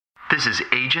This is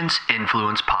Agents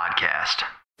Influence Podcast.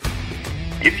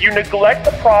 If you neglect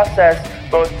the process,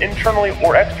 both internally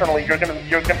or externally, you're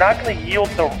not going to yield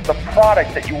the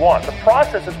product that you want. The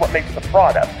process is what makes the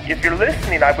product. If you're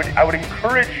listening, I would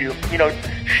encourage you,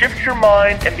 shift your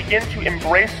mind and begin to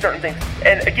embrace certain things.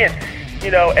 And again,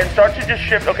 and start to just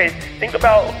shift. Okay, think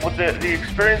about what the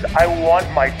experience I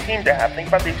want my team to have. Think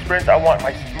about the experience I want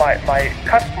my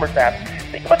customers to have.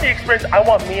 Think about the experience I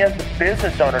want me as the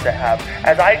business owner to have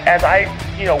as I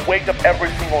wake up every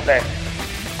single day.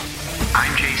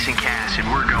 I'm Jason Cass,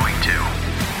 and we're going to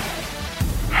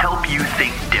help you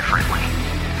think differently,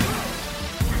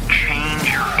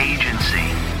 change your agency,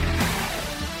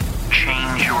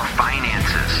 change your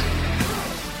finances,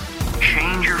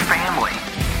 change your family,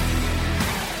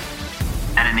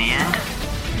 and in the end,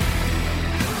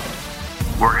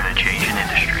 we're going to change an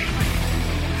industry.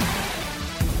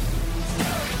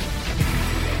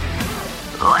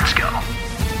 Let's go.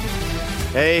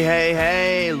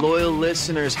 Hey, loyal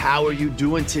listeners, how are you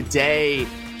doing today?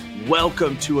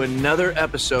 Welcome to another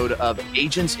episode of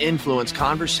Agents Influence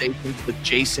Conversations with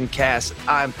Jason Cass.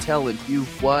 I'm telling you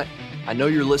what, I know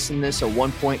you're listening to this at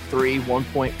 1.3,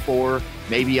 1.4,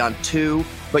 maybe on 2,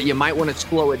 but you might want to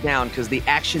slow it down because the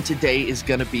action today is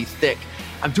going to be thick.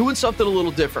 I'm doing something a little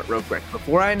different real quick.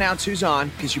 Before I announce who's on,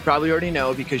 because you probably already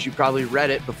know, because you probably read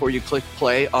it before you click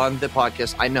play on the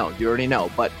podcast. I know, you already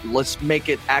know, but let's make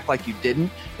it act like you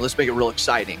didn't. Let's make it real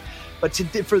exciting. But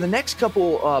for the next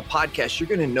couple podcasts, you're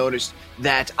going to notice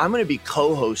that I'm going to be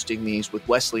co-hosting these with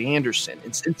Wesley Anderson.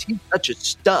 And since he's such a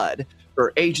stud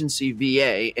for Agency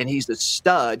VA, and he's a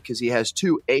stud because he has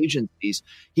 2 agencies,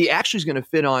 he actually is going to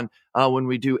fit on when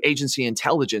we do agency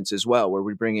intelligence as well, where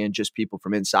we bring in just people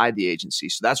from inside the agency.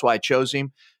 So that's why I chose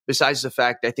him. Besides the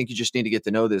fact, I think you just need to get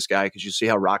to know this guy because you see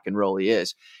how rock and roll he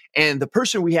is. And the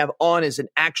person we have on as an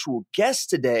actual guest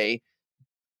today,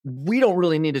 we don't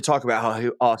really need to talk about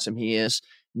how awesome he is.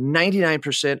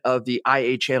 99% of the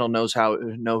IA channel know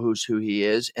who he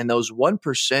is. And those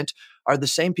 1% are the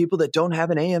same people that don't have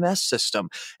an AMS system.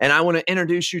 And I want to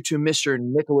introduce you to Mr.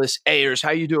 Nicholas Ayers.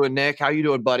 How you doing, Nick? How you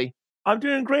doing, buddy? I'm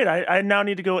doing great. I now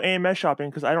need to go AMS shopping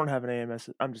because I don't have an AMS.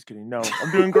 I'm just kidding. No,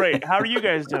 I'm doing great. How are you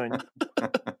guys doing?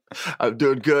 I'm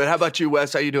doing good. How about you,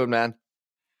 Wes? How you doing, man?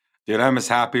 Dude, I'm as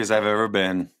happy as I've ever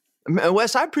been.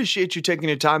 Wes, I appreciate you taking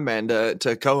your time, man,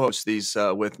 to co-host these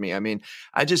with me. I mean,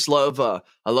 I just love, I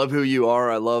love who you are.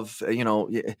 I love,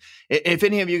 if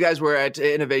any of you guys were at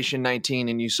Innovation 19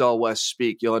 and you saw Wes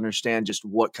speak, you'll understand just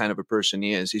what kind of a person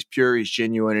he is. He's pure, he's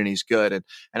genuine, and he's good. And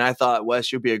I thought,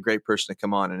 Wes, you'll be a great person to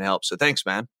come on and help. So thanks,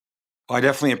 man. Well, I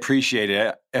definitely appreciate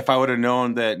it. If I would have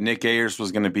known that Nick Ayers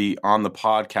was going to be on the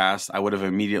podcast, I would have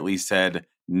immediately said,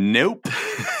 nope.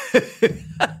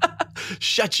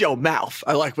 Shut your mouth.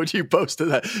 I like when you posted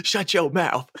that. Shut your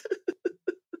mouth.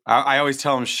 I always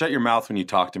tell him, shut your mouth when you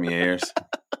talk to me, Ayers.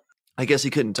 I guess he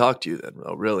couldn't talk to you then,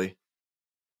 though, really.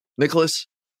 Nicholas?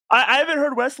 I haven't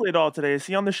heard Wesley at all today. Is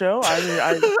he on the show?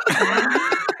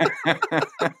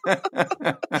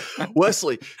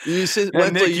 Wesley, you said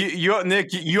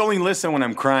Nick, you only listen when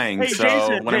I'm crying. Hey, so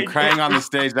Jason, when I'm crying on the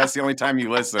stage, that's the only time you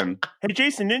listen. Hey,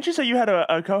 Jason, didn't you say you had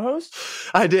a co-host?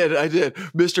 I did.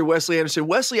 Mr. Wesley Anderson.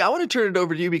 Wesley, I want to turn it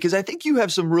over to you because I think you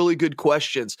have some really good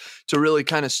questions to really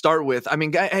kind of start with. I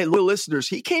mean, hey, little listeners,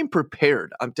 he came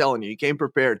prepared. I'm telling you, he came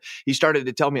prepared. He started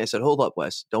to tell me, I said, hold up,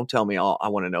 Wes, don't tell me all. I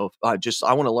want to know. I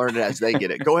want to learn it as they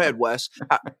get it. Go ahead, Wes.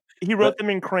 He wrote them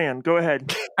in crayon. Go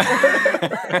ahead.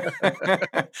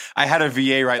 I had a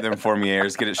VA write them for me,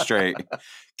 Ayers. Get it straight.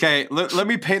 Okay, let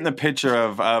me paint the picture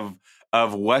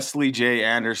of Wesley J.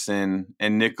 Anderson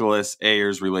and Nicholas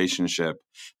Ayers' relationship.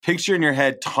 Picture in your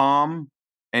head Tom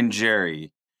and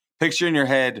Jerry. Picture in your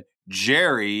head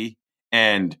Jerry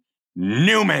and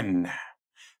Newman.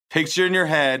 Picture in your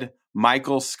head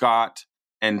Michael, Scott,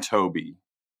 and Toby.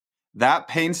 That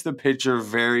paints the picture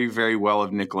very, very well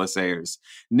of Nicholas Ayers.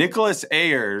 Nicholas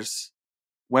Ayers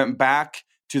went back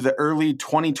to the early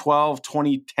 2012,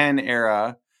 2010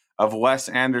 era of Wes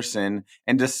Anderson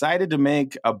and decided to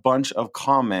make a bunch of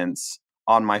comments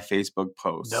on my Facebook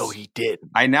post. No, he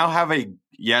didn't. I now have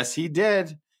yes, he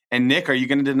did. And Nick, are you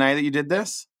going to deny that you did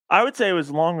this? I would say it was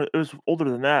older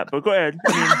than that, but go ahead.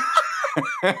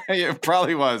 It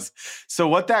probably was. So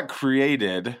what that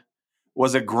created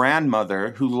was a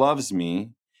grandmother who loves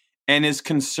me and is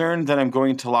concerned that I'm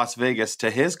going to Las Vegas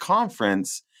to his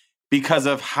conference because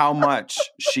of how much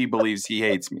she believes he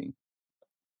hates me.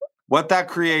 What that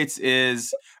creates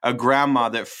is a grandma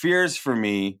that fears for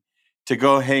me to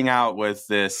go hang out with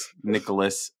this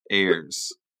Nicholas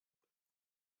Ayers.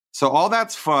 So all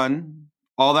that's fun,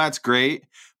 all that's great,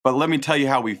 But let me tell you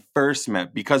how we first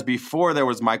met, because before there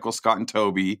was Michael Scott and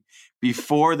Toby,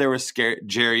 before there was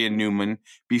Jerry and Newman,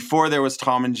 before there was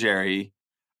Tom and Jerry,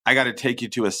 I got to take you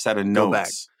to a set of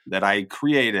notes that I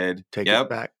created. Take it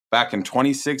back in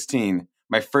 2016,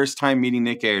 my first time meeting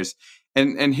Nick Ayers.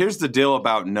 And here's the deal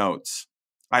about notes.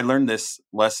 I learned this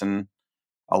lesson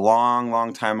a long,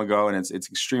 long time ago, and it's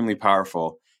extremely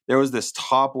powerful. There was this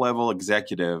top level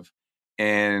executive,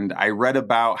 and I read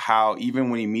about how even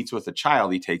when he meets with a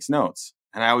child, he takes notes.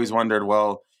 And I always wondered,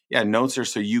 well, yeah, notes are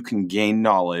so you can gain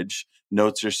knowledge.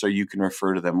 Notes are so you can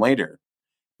refer to them later.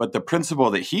 But the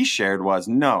principle that he shared was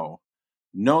no,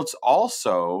 notes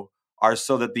also are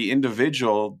so that the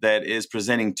individual that is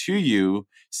presenting to you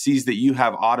sees that you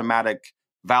have automatic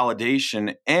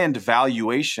validation and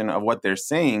valuation of what they're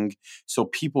saying, so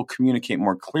people communicate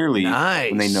more clearly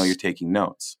when they know you're taking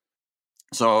notes.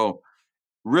 So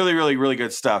really, really, really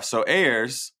good stuff. So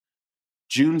Ayers,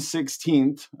 June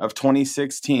 16th of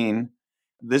 2016,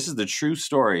 this is the true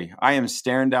story. I am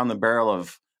staring down the barrel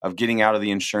of getting out of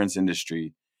the insurance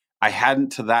industry. I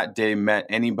hadn't to that day met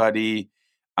anybody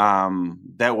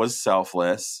that was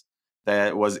selfless,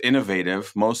 that was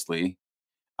innovative mostly,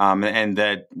 and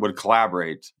that would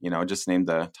collaborate. Just name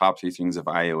the top 3 things of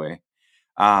IOA.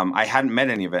 I hadn't met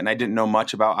any of it, and I didn't know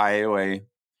much about IOA.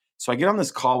 So I get on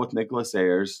this call with Nicholas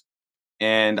Ayers,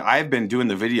 and I've been doing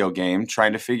the video game,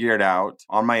 trying to figure it out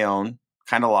on my own,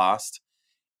 kind of lost.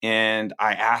 And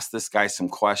I asked this guy some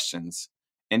questions.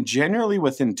 And generally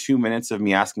within 2 minutes of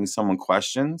me asking someone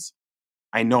questions,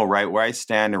 I know right where I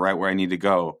stand and right where I need to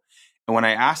go. And when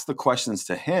I asked the questions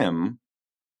to him,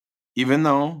 even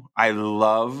though I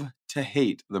love to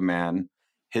hate the man,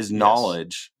 his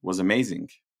knowledge was amazing.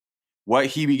 What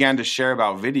he began to share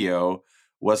about video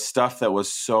was stuff that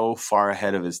was so far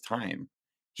ahead of his time.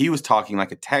 He was talking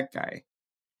like a tech guy.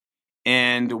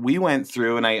 And we went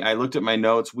through, and I looked at my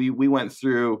notes, we went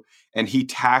through, and he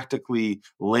tactically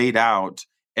laid out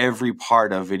every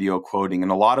part of video quoting.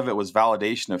 And a lot of it was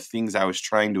validation of things I was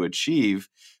trying to achieve,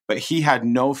 but he had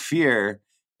no fear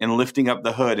in lifting up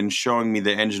the hood and showing me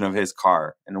the engine of his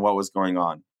car and what was going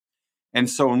on. And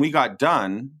so when we got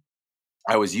done,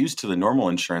 I was used to the normal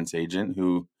insurance agent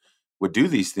who would do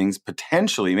these things,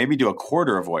 potentially maybe do a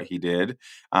quarter of what he did,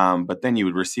 but then you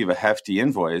would receive a hefty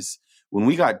invoice. When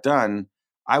we got done,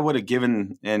 I would have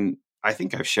given, and I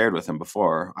think I've shared with him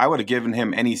before, I would have given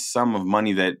him any sum of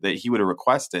money that he would have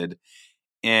requested.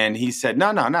 And he said, no,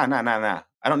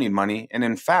 I don't need money. And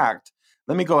in fact,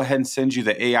 let me go ahead and send you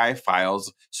the AI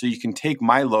files so you can take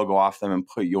my logo off them and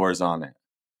put yours on it.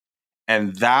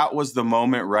 And that was the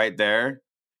moment right there.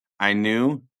 I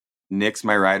knew Nick's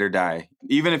my ride or die.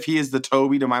 Even if he is the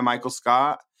Toby to my Michael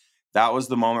Scott, that was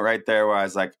the moment right there where I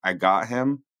was like, I got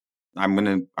him.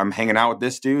 I'm hanging out with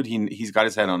this dude. He's got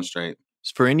his head on straight.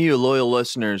 For any of you loyal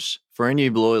listeners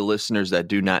that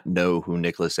do not know who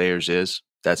Nicholas Ayers is,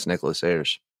 that's Nicholas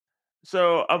Ayers.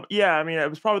 So, it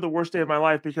was probably the worst day of my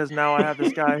life because now I have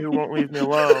this guy who won't leave me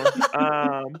alone.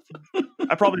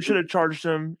 I probably should have charged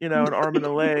him, an arm and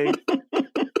a leg,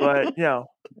 but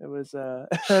it was,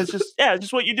 it's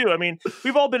just what you do. I mean,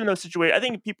 we've all been in those situations. I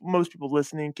think most people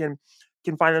listening can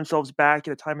find themselves back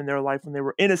at a time in their life when they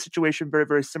were in a situation very,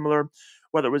 very similar,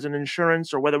 whether it was in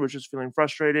insurance or whether it was just feeling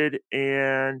frustrated.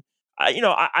 And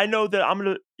I know that I'm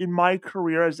going to, in my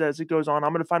career, as it goes on,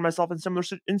 I'm going to find myself in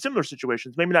similar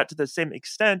situations, maybe not to the same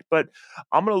extent, but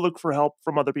I'm going to look for help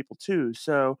from other people too.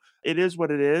 So it is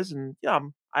what it is. And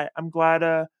I'm glad,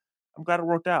 I'm glad it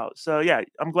worked out. So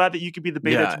I'm glad that you could be the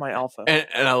beta to my alpha.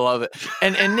 And I love it.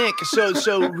 And Nick,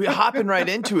 so we're hopping right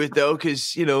into it though,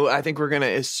 because I think we're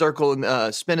gonna circle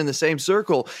and spin in the same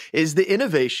circle. Is the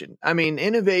innovation? I mean,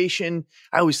 innovation.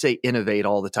 I always say innovate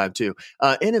all the time too.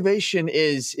 Innovation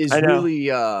is really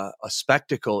a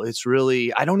spectacle. It's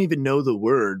really, I don't even know the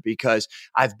word because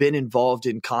I've been involved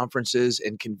in conferences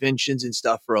and conventions and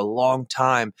stuff for a long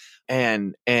time.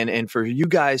 And for you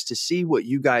guys to see what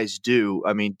you guys do,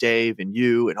 I mean, Dave and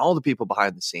you and all the people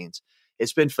behind the scenes,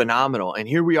 it's been phenomenal. And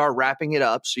here we are wrapping it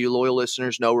up. So you loyal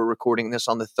listeners know we're recording this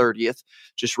on the 30th,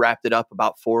 just wrapped it up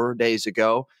about 4 days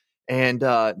ago. And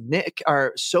Nick,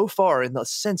 so far,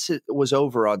 since it was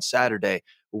over on Saturday,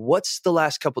 what's the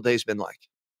last couple of days been like?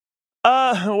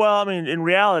 Well, I mean, in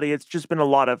reality, it's just been a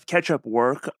lot of catch-up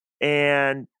work.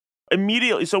 And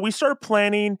immediately, so we start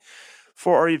planning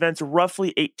for our events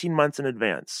roughly 18 months in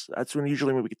advance. That's when we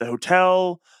get the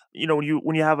hotel.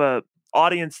 When you have a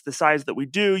audience the size that we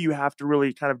do, you have to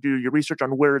really kind of do your research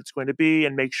on where it's going to be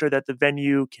and make sure that the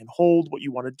venue can hold what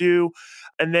you want to do.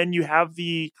 And then you have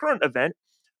the current event,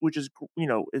 which is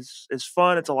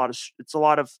fun. It's a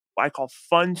lot of I call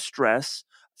fun stress.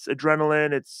 It's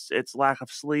adrenaline. It's lack of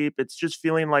sleep. It's just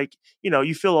feeling like,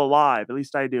 you feel alive. At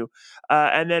least I do.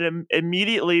 And then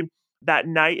immediately that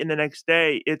night and the next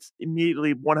day, it's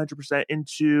immediately 100%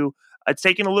 into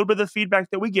taking a little bit of the feedback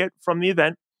that we get from the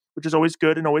event, which is always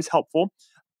good and always helpful.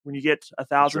 When you get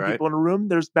 1,000 people in a room,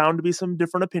 there's bound to be some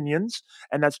different opinions,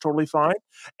 and that's totally fine.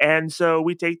 And so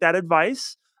we take that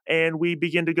advice and we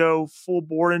begin to go full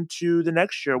bore into the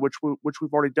next year, which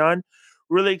we've already done.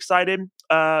 Really excited.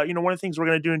 One of the things we're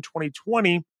going to do in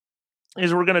 2020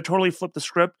 is we're going to totally flip the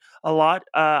script a lot.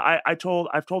 I've told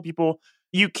people,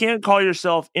 you can't call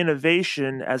yourself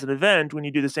innovation as an event when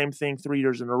you do the same thing 3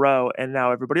 years in a row, and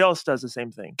now everybody else does the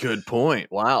same thing. Good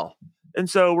point. Wow. And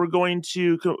so we're going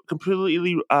to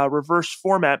completely reverse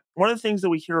format. One of the things that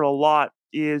we hear a lot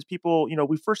is people,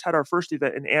 we first had our first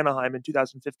event in Anaheim in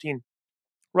 2015,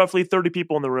 roughly 30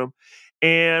 people in the room.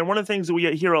 And one of the things that we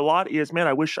hear a lot is, man,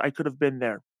 I wish I could have been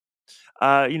there.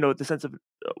 The sense of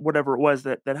whatever it was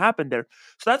that happened there.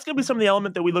 So that's going to be some of the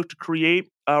element that we look to create.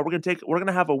 We're going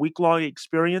to have a week-long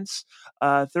experience,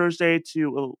 Thursday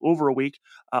to over a week,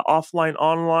 offline,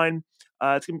 online.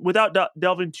 It's gonna, without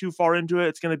delving too far into it,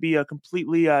 it's going to be a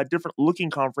completely different looking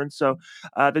conference. So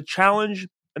the challenge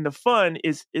and the fun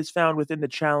is found within the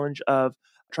challenge of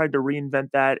trying to reinvent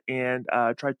that and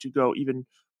try to go even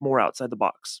more outside the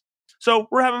box. So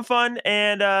we're having fun,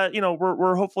 and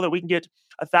we're hopeful that we can get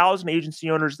 1,000 agency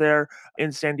owners there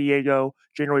in San Diego,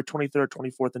 January 23rd,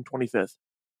 24th, and 25th.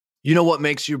 You know what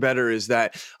makes you better is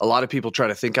that a lot of people try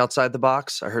to think outside the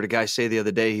box. I heard a guy say the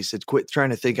other day, he said, quit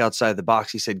trying to think outside the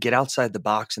box. He said, get outside the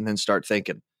box and then start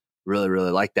thinking. Really,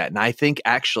 really like that. And I think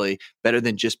actually better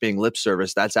than just being lip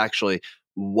service, that's actually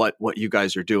what you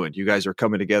guys are doing. You guys are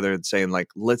coming together and saying like,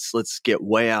 let's get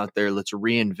way out there. Let's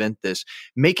reinvent this.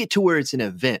 Make it to where it's an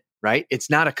event, right? It's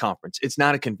not a conference. It's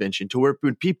not a convention, to where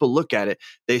when people look at it,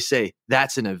 they say,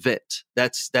 that's an event.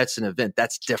 That's an event.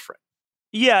 That's different.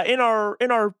 Yeah, in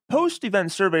our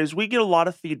post-event surveys, we get a lot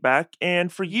of feedback,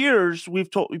 and for years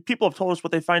people have told us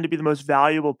what they find to be the most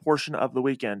valuable portion of the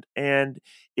weekend, and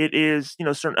it is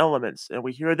certain elements, and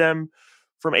we hear them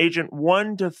from agent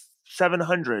 1 to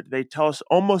 700. They tell us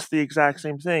almost the exact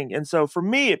same thing, and so for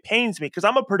me, it pains me because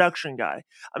I'm a production guy.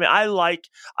 I mean, I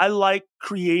like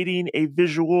creating a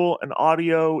visual and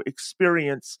audio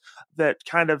experience that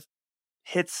kind of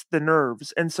hits the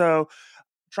nerves, and so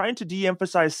trying to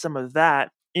de-emphasize some of that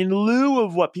in lieu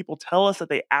of what people tell us that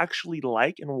they actually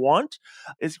like and want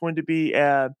is going to be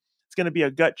a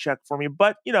gut check for me.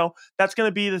 But that's going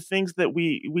to be the things that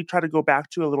we try to go back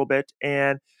to a little bit,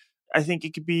 and I think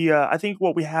it could be. I think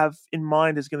what we have in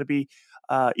mind is going to be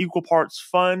equal parts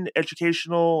fun,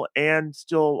 educational, and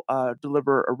still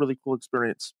deliver a really cool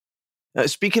experience.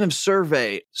 Speaking of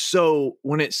survey, so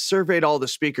when it surveyed all the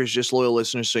speakers, just loyal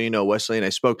listeners, so Wesley and I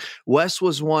spoke. Wes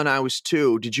was 1, I was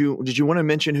 2. Did you want to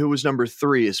mention who was number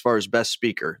 3 as far as best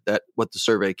speaker? What the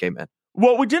survey came in?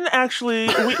 Well, we didn't actually.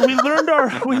 We learned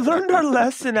our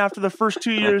lesson after the first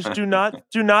 2 years. Do not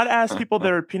ask people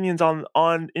their opinions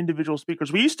on individual speakers.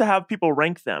 We used to have people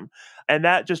rank them, and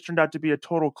that just turned out to be a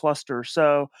total cluster.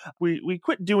 So we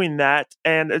quit doing that,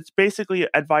 and it's basically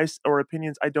advice or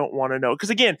opinions I don't want to know. Because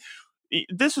again,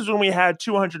 this is when we had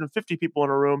 250 people in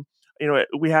a room.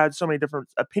 We had so many different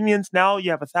opinions. Now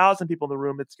you have 1,000 people in the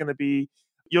room. It's going to be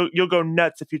you'll go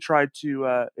nuts if you try to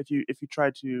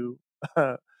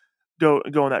go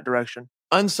in that direction.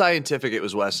 Unscientific. It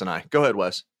was Wes and I. Go ahead,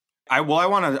 Wes. I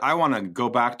want to go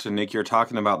back to Nick. You're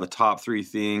talking about the top 3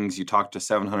 things. You talked to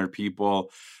 700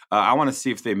 people. I want to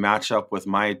see if they match up with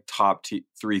my top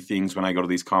 3 things when I go to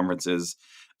these conferences.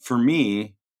 For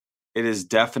me, it is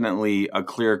definitely a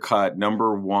clear cut.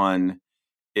 Number 1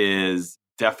 is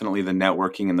definitely the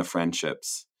networking and the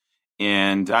friendships.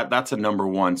 And that's a number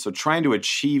 1. So trying to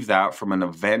achieve that from an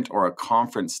event or a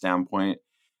conference standpoint,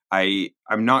 I'm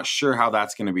not sure how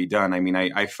that's going to be done. I mean,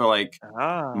 I feel like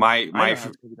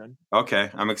okay,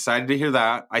 I'm excited to hear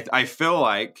that. I feel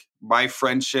like my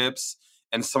friendships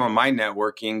and some of my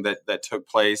networking that took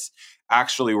place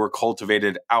actually were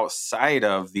cultivated outside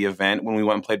of the event when we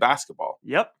went and played basketball.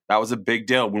 Yep. That was a big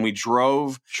deal. When we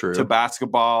drove to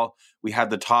basketball, we had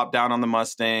the top down on the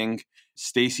Mustang.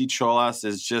 Stacy Cholas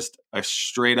is just a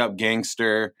straight up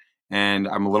gangster, and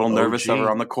I'm a little nervous of her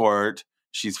on the court.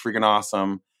 She's freaking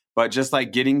awesome. But just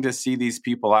like getting to see these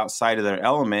people outside of their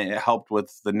element, it helped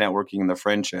with the networking and the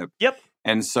friendship. Yep.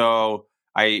 And so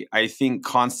I think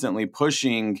constantly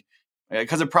pushing,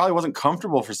 because it probably wasn't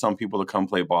comfortable for some people to come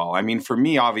play ball. I mean, for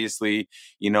me, obviously,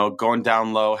 going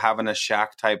down low, having a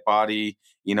Shaq type body,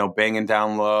 banging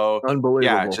down low. Unbelievable.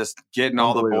 Yeah, just getting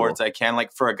all the boards I can.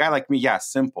 Like for a guy like me, yeah,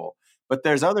 simple. But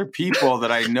there's other people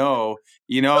that I know,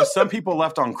 some people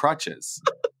left on crutches.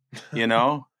 you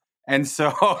know? And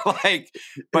so like,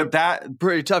 but that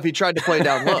pretty tough. He tried to play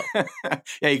down low.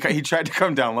 Yeah, he tried to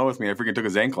come down low with me. I freaking took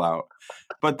his ankle out.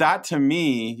 But that to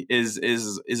me is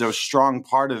a strong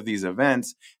part of these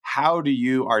events. How do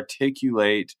you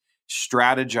articulate,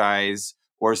 strategize,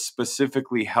 or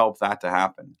specifically help that to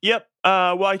happen? Yep.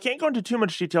 Well, I can't go into too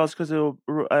much details because it'll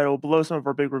blow some of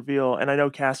our big reveal. And I know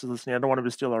Cass is listening. I don't want him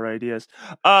to steal our ideas.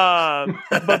 But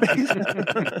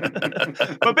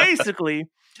basically,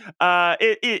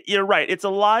 you're right. It's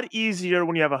a lot easier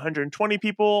when you have 120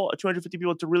 people, 250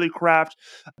 people to really craft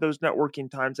those networking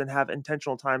times and have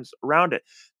intentional times around it.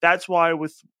 That's why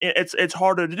it's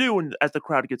harder to do as the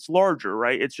crowd gets larger,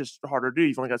 right? It's just harder to do.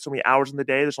 You've only got so many hours in the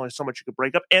day. There's only so much you could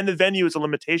break up, and the venue is a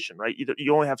limitation, right?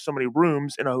 You only have so many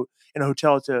rooms in a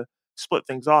hotel to split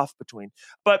things off between.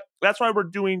 But that's why we're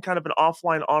doing kind of an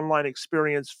offline online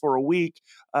experience for a week.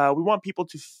 We want people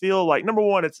to feel like, number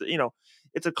one, it's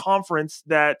a conference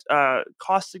that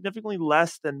costs significantly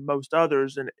less than most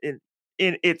others in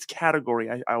its category,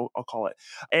 I'll call it.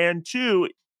 And two,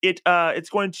 it's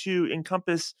going to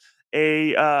encompass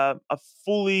a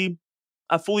fully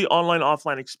online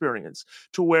offline experience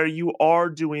to where you are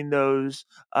doing those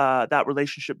that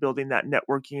relationship building, that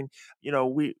networking.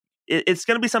 It's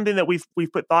going to be something that we've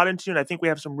put thought into, and I think we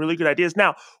have some really good ideas.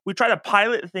 Now, we try to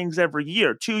pilot things every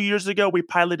year. 2 years ago, we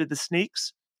piloted the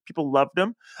sneaks. People loved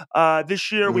them.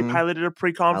 This year, we piloted a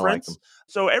pre-conference. I like them.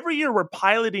 So every year, we're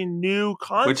piloting new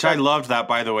content. Which I loved that,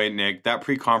 by the way, Nick. That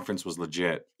pre-conference was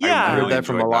legit. Yeah. I heard that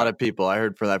from a lot of of people. I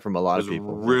heard that from a lot of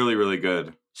people. Really, really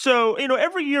good. So,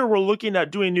 every year we're looking at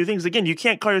doing new things. Again, you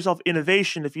can't call yourself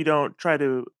innovation if you don't try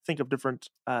to think of different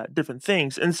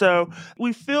things. And so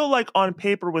we feel like on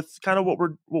paper with kind of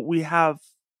what we have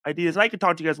ideas, and I can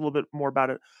talk to you guys a little bit more about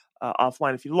it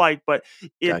offline if you like, but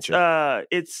it's Gotcha.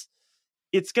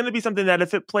 It's going to be something that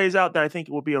if it plays out, that I think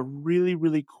it will be a really,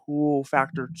 really cool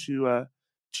factor to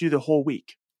the whole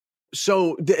week.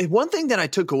 So one thing that I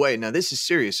took away, now this is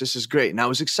serious, this is great, and I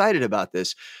was excited about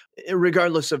this,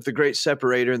 regardless of the great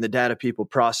separator and the data people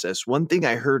process. One thing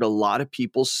I heard a lot of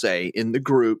people say in the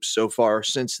group so far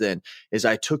since then is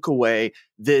I took away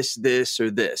this,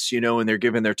 or this, and they're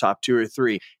giving their top 2 or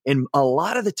 3. And a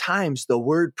lot of the times the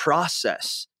word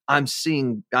process I'm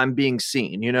being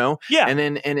seen, Yeah. And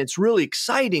it's really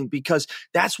exciting because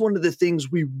that's one of the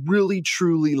things we really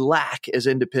truly lack as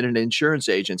independent insurance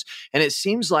agents. And it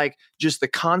seems like just the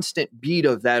constant beat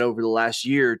of that over the last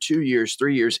year, 2 years,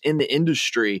 3 years in the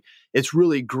industry, it's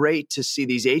really great to see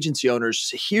these agency owners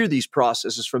hear these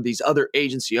processes from these other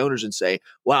agency owners and say,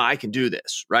 wow, I can do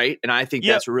this, right? And I think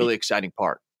that's a really exciting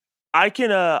part. I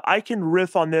can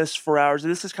riff on this for hours.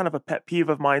 This is kind of a pet peeve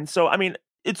of mine. So,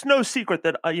 it's no secret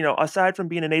that, aside from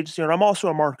being an agency owner, I'm also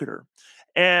a marketer.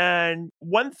 And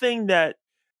one thing that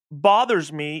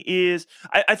bothers me is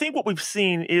I think what we've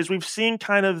seen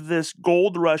kind of this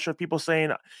gold rush of people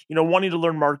saying, wanting to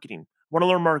learn marketing. I want to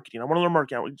learn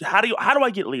marketing. How do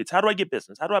I get leads? How do I get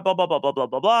business? How do I blah, blah, blah, blah, blah,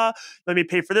 blah, blah. Let me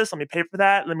pay for this. Let me pay for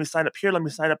that. Let me sign up here. Let me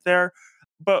sign up there.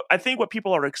 But I think what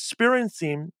people are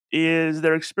experiencing is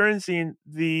they're experiencing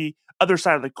the other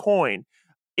side of the coin.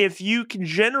 If you can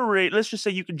generate, let's just say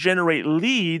you can generate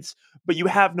leads, but you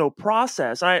have no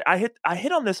process. I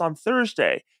hit on this on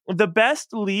Thursday. The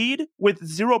best lead with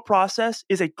zero process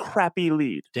is a crappy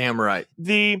lead. Damn right.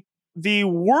 The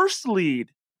worst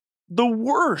lead, the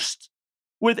worst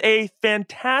with a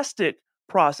fantastic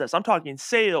process. I'm talking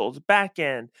sales, back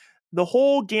end, the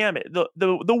whole gamut.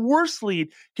 The worst lead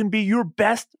can be your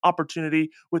best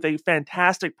opportunity with a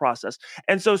fantastic process.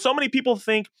 And so many people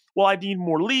think, well, I need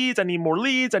more leads. I need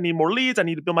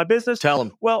to build my business. Tell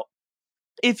them. Well,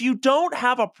 if you don't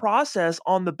have a process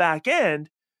on the back end,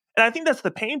 and I think that's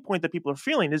the pain point that people are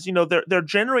feeling is, they're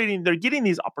getting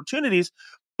these opportunities,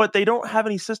 but they don't have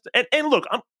any system. And look,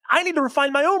 I need to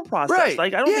refine my own process. Right.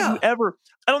 Like I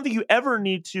don't think you ever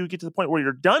need to get to the point where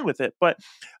you're done with it. But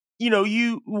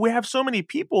we have so many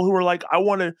people who are like, I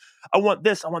want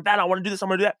this, I want that, I want to do this, I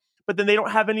want to do that. But then they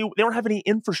don't have any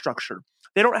infrastructure.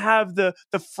 They don't have the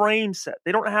frame set.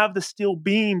 They don't have the steel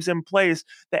beams in place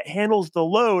that handles the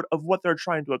load of what they're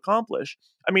trying to accomplish.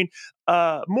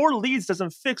 More leads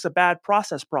doesn't fix a bad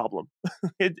process problem.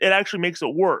 It actually makes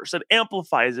it worse. It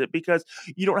amplifies it because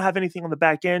you don't have anything on the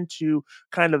back end to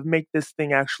kind of make this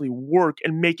thing actually work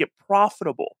and make it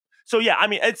profitable. So yeah,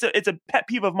 it's a pet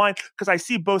peeve of mine because I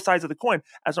see both sides of the coin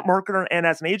as a marketer and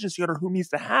as an agency owner who needs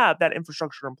to have that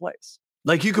infrastructure in place.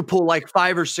 Like you could pull like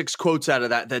 5 or 6 quotes out of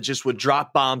that just would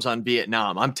drop bombs on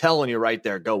Vietnam. I'm telling you right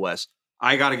there. Go, Wes.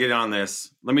 I got to get on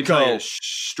this. Let me tell you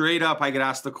straight up, I get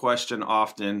asked the question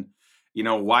often,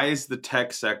 why is the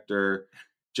tech sector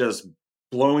just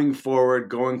blowing forward,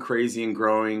 going crazy and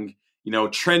growing,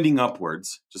 trending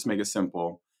upwards, just make it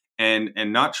simple. And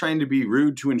not trying to be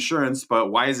rude to insurance,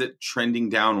 but why is it trending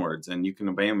downwards? And you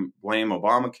can blame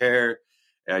Obamacare,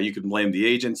 you can blame the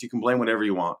agents, you can blame whatever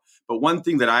you want. But one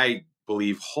thing that I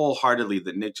believe wholeheartedly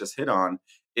that Nick just hit on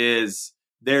is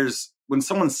when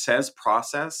someone says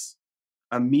process,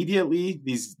 immediately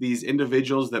these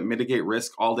individuals that mitigate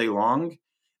risk all day long,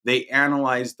 they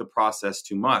analyze the process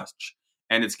too much.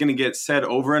 And it's going to get said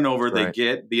over and over. Right. They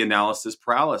get the analysis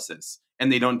paralysis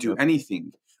and they don't do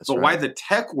anything. But why the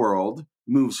tech world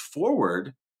moves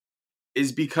forward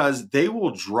is because they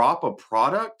will drop a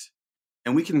product,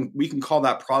 and we can call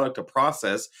that product a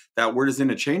process. That word is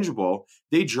interchangeable.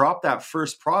 They drop that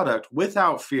first product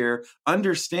without fear,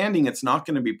 understanding it's not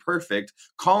going to be perfect,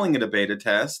 calling it a beta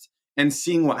test, and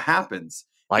seeing what happens.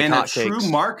 And a true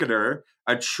marketer,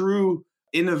 a true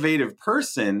innovative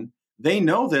person, they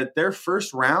know that their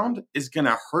first round is going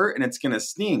to hurt and it's going to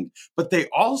sting. But they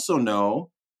also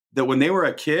know that when they were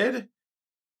a kid,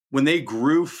 when they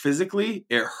grew physically,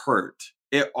 it hurt.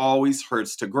 It always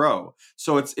hurts to grow.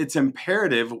 So it's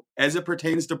imperative as it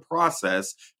pertains to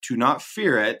process to not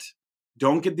fear it.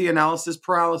 Don't get the analysis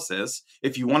paralysis.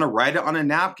 If you want to write it on a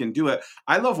napkin, do it.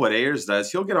 I love what Ayers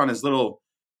does. He'll get on his little,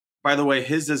 by the way,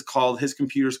 his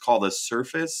computer's called a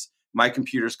Surface. My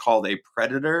computer's called a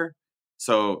Predator.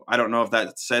 So I don't know if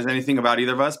that says anything about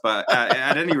either of us, but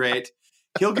at any rate,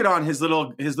 he'll get on his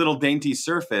little dainty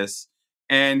Surface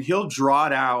and he'll draw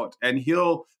it out and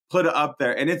he'll put it up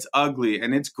there, and it's ugly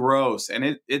and it's gross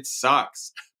and it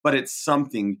sucks, but it's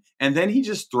something. And then he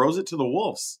just throws it to the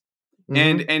wolves.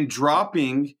 Mm-hmm. and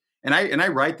dropping, and I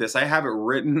write this, I have it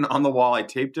written on the wall, I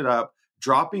taped it up,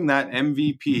 dropping that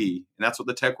MVP, and that's what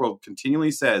the tech world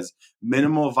continually says,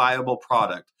 minimal viable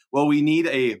product. Well, we need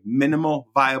a minimal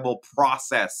viable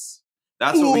process.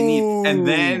 That's what we need. And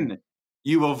then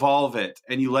you evolve it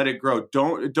and you let it grow.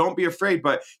 Don't be afraid,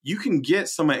 but you can get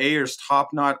some of Ayers'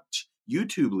 top-notch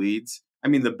YouTube leads. I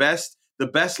mean, the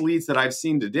best leads that I've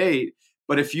seen to date.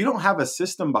 But if you don't have a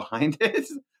system behind it,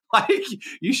 like,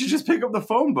 you should just pick up the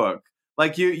phone book.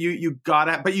 Like you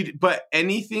gotta, but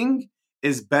anything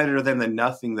is better than the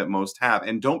nothing that most have.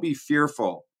 And don't be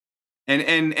fearful.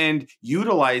 And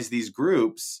utilize these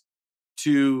groups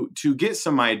to get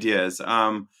some ideas.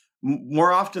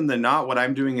 More often than not, what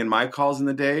I'm doing in my calls in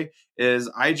the day is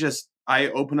I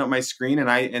open up my screen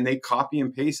and they copy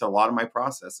and paste a lot of my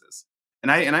processes.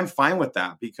 And I'm fine with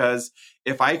that, because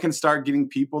if I can start getting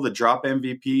people to drop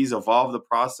MVPs, evolve the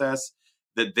process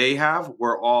that they have,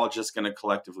 we're all just going to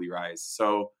collectively rise.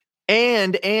 So,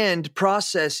 and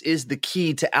process is the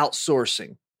key to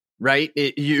outsourcing. Right?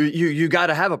 You got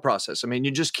to have a process. I mean, you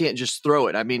just can't just throw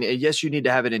it. I mean, yes, you need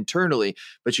to have it internally,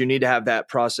 but you need to have that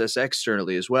process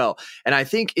externally as well. And I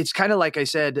think it's kind of like I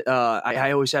said, I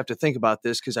always have to think about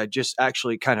this because I just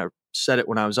actually kind of said it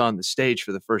when I was on the stage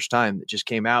for the first time that just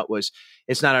came out, was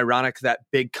it's not ironic that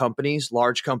big companies,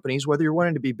 large companies, whether you're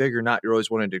wanting to be big or not, you're always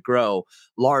wanting to grow.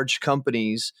 Large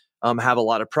companies have a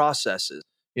lot of processes.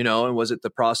 And was it the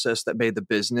process that made the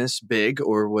business big,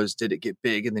 or did it get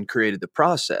big and then created the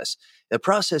process? The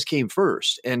process came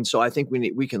first. And so I think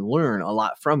we can learn a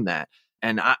lot from that.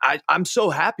 And I'm so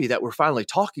happy that we're finally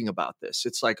talking about this.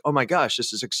 It's like, oh my gosh,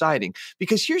 this is exciting.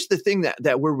 Because here's the thing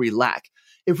that where we lack.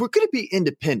 If we're going to be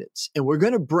independents and we're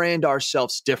going to brand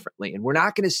ourselves differently and we're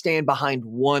not going to stand behind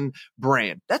one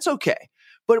brand, that's okay.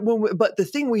 But the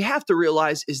thing we have to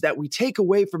realize is that we take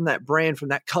away from that brand, from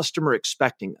that customer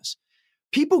expecting us.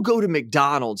 People go to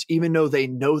McDonald's even though they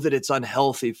know that it's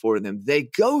unhealthy for them. They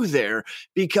go there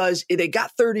because they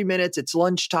got 30 minutes, it's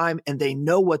lunchtime, and they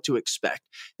know what to expect.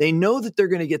 They know that they're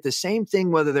going to get the same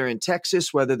thing, whether they're in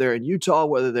Texas, whether they're in Utah,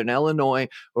 whether they're in Illinois,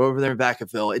 or over there in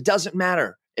Vacaville. It doesn't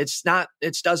matter. It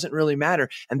doesn't really matter.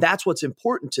 And that's what's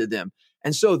important to them.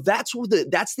 And so that's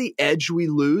the edge we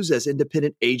lose as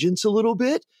independent agents a little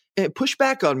bit. And push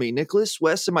back on me, Nicholas.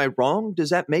 Wes, am I wrong?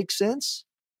 Does that make sense?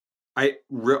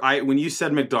 When you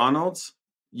said McDonald's,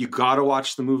 you gotta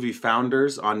watch the movie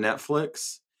Founders on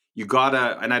Netflix. You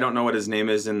gotta, and I don't know what his name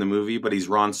is in the movie, but he's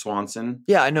Ron Swanson.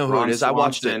 Yeah, I know who it is. I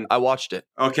watched it.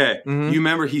 Okay. Mm-hmm. You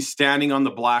remember he's standing on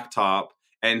the blacktop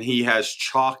and he has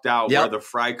chalked out where the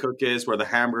fry cook is, where the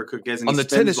hamburger cook is, and on he the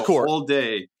tennis court whole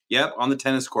day. Yep, on the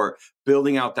tennis court,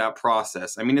 building out that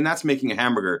process. I mean, and that's making a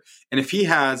hamburger. And if he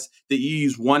has that you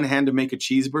use one hand to make a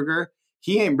cheeseburger,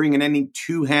 he ain't bringing any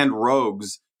two-hand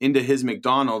rogues into his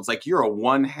McDonald's. Like, you're a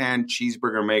one-hand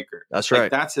cheeseburger maker. That's right.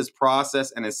 Like, that's his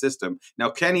process and his system. Now,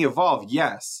 can he evolve?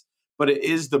 Yes. But it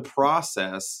is the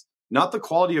process, not the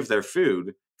quality of their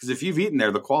food. Because if you've eaten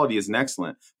there, the quality is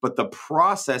excellent. But the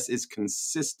process is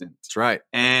consistent. That's right.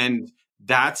 And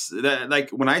like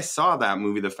when I saw that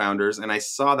movie, The Founders, and I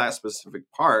saw that specific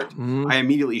part, I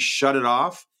immediately shut it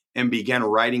off and began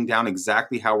writing down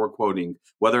exactly how we're quoting,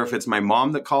 whether if it's my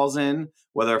mom that calls in,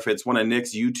 whether if it's one of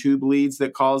Nick's YouTube leads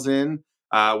that calls in,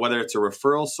 whether it's a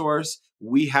referral source.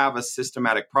 We have a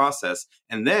systematic process.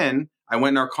 And then I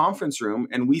went in our conference room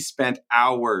and we spent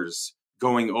hours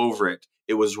going over it.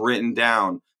 It was written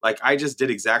down. Like I just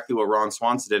did exactly what Ron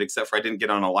Swanson did, except for I didn't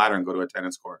get on a ladder and go to a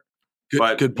tennis court.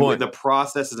 Good point. The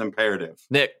process is imperative.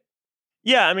 Nick.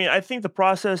 Yeah, I mean, I think the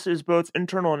process is both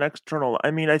internal and external.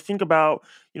 I mean, I think about,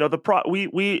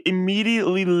 we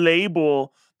immediately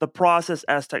label the process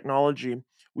as technology.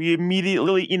 We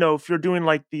immediately, if you're doing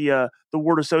like the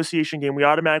word association game, we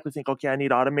automatically think, okay, I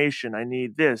need automation, I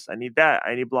need this, I need that,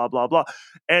 I need blah, blah, blah.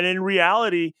 And in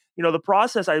reality, the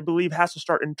process, I believe, has to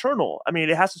start internal. I mean,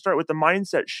 it has to start with the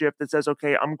mindset shift that says,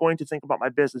 okay, I'm going to think about my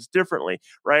business differently,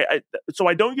 right? So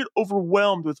I don't get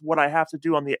overwhelmed with what I have to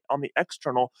do on the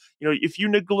external. If you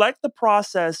neglect the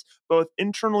process, both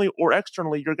internally or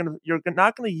externally, you're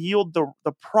not going to yield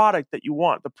the product that you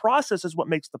want. The process is what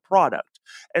makes the product.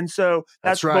 And so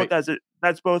that's right.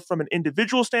 That's both from an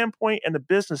individual standpoint and a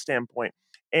business standpoint.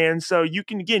 And so you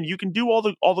can do all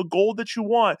the gold that you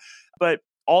want, but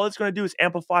all it's going to do is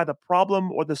amplify the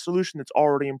problem or the solution that's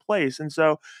already in place. And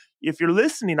so if you're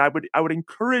listening, I would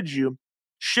encourage you,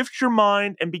 shift your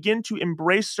mind and begin to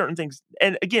embrace certain things.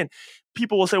 And again,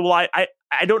 people will say, well, I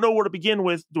don't know where to begin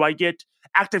with. Do I get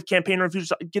active campaign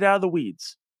reviews? Get out of the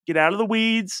weeds. Get out of the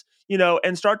weeds,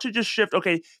 and start to just shift.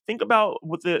 Okay, think about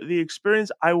what the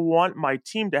experience I want my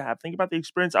team to have. Think about the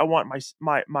experience I want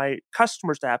my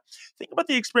customers to have. Think about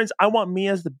the experience I want me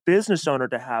as the business owner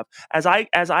to have as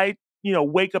I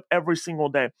wake up every single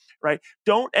day, right?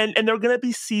 And there are going to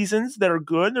be seasons that are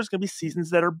good. And there's going to be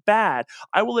seasons that are bad.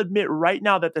 I will admit right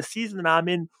now that the season that I'm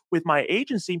in with my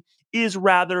agency is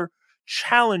rather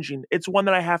challenging. It's one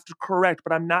that I have to correct,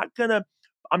 but I'm not going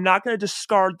to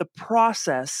discard the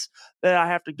process that I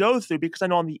have to go through, because I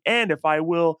know in the end, if I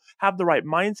will have the right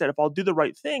mindset, if I'll do the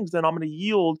right things, then I'm going to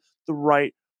yield the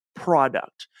right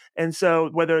product. And so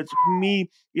whether it's me,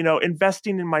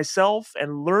 investing in myself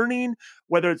and learning,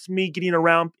 whether it's me getting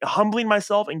around, humbling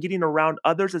myself and getting around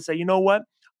others and say, you know what,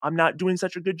 I'm not doing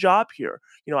such a good job here.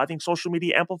 I think social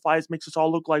media amplifies, makes us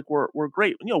all look like we're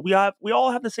great. We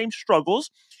all have the same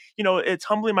struggles. It's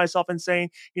humbling myself and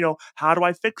saying, how do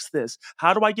I fix this?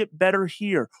 How do I get better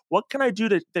here? What can I do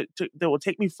that will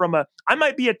take me from I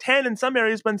might be a 10 in some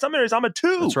areas, but in some areas I'm a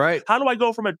 2. That's right. How do I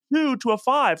go from a 2 to a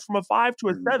 5, from a 5 to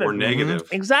a 7? Or negative.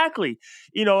 Mm-hmm. Exactly.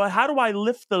 How do I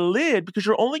lift the lid? Because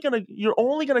you're only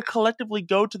gonna collectively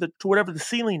go to whatever the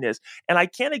ceiling is. And I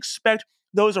can't expect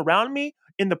those around me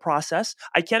in the process.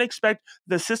 I can't expect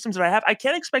the systems that I have. I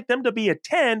can't expect them to be a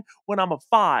 10 when I'm a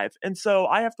 5. And so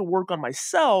I have to work on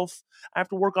myself. I have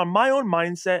to work on my own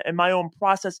mindset and my own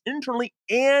process internally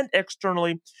and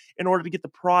externally in order to get the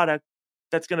product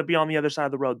that's going to be on the other side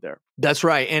of the road there. That's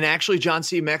right. And actually, John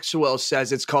C. Maxwell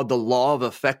says it's called the law of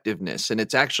effectiveness, and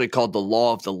it's actually called the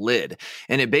law of the lid.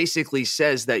 And it basically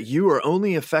says that you are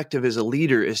only effective as a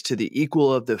leader as to the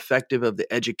equal of the effective of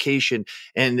the education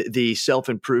and the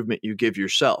self-improvement you give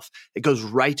yourself. It goes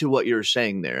right to what you're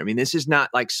saying there. I mean, this is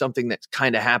not like something that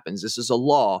kind of happens. This is a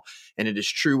law, and it is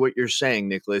true what you're saying,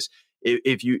 Nicholas.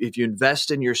 If you invest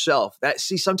in yourself,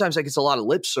 sometimes that gets a lot of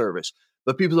lip service,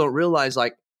 but people don't realize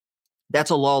that's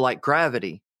a law like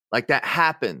gravity. Like that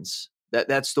happens.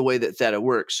 That's the way that theta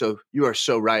works. So you are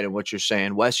so right in what you're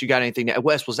saying. Wes, you got anything to add?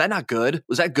 Wes, was that not good?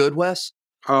 Was that good, Wes?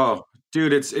 Oh,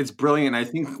 dude, it's brilliant. I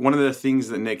think one of the things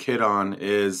that Nick hit on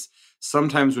is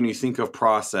sometimes when you think of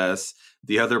process,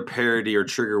 the other parody or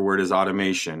trigger word is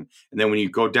automation. And then when you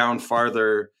go down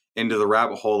farther into the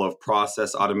rabbit hole of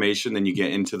process automation, then you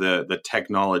get into the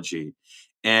technology.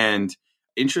 And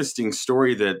interesting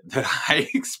story that I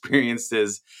experienced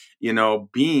is,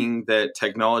 being that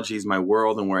technology is my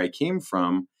world and where I came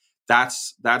from,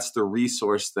 that's the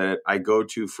resource that I go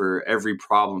to for every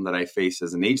problem that I face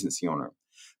as an agency owner.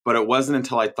 But it wasn't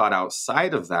until I thought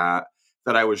outside of that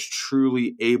I was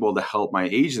truly able to help my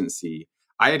agency.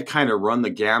 I had kind of run the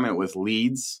gamut with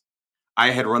leads. I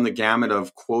had run the gamut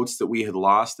of quotes that we had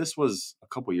lost. This was a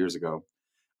couple years ago.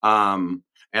 And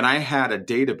I had a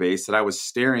database that I was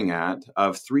staring at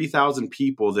of 3,000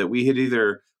 people that we had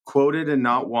either quoted and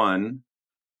not won,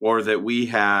 or that we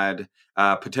had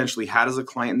potentially had as a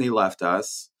client and they left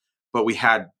us, but we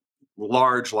had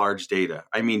large data.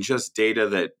 I mean, just data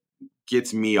that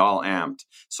gets me all amped.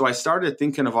 So I started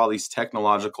thinking of all these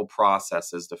technological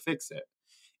processes to fix it.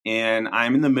 And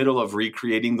I'm in the middle of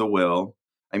recreating the will.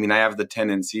 I mean, I have the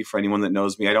tendency, for anyone that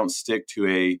knows me, I don't stick to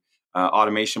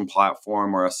automation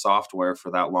platform or a software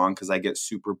for that long because I get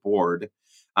super bored.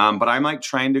 But I'm like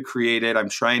trying to create it. I'm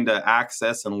trying to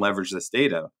access and leverage this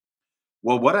data.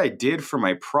 Well, what I did for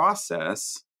my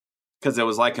process, because it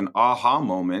was like an aha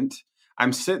moment,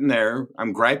 I'm sitting there,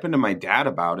 I'm griping to my dad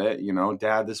about it. You know,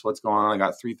 Dad, this is what's going on. I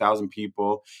got 3,000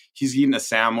 people. He's eating a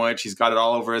sandwich. He's got it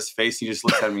all over his face. He just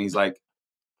looks at me. He's like,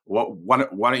 why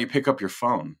don't you pick up your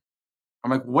phone? I'm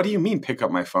like, what do you mean pick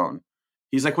up my phone?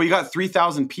 He's like, well, you got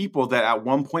 3,000 people that at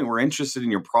one point were interested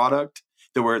in your product,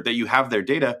 that you have their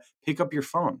data. Pick up your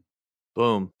phone.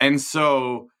 Boom. And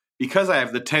so because I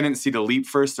have the tendency to leap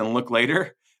first and look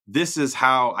later, this is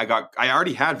how I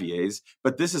already had VAs,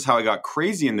 but this is how I got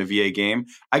crazy in the VA game.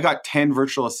 I got 10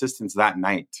 virtual assistants that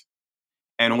night.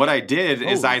 And what I did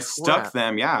is I stuck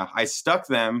them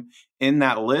in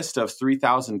that list of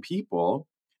 3,000 people.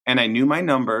 And I knew my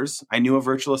numbers. I knew a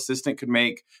virtual assistant could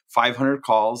make 500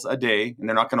 calls a day, and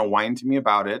they're not going to whine to me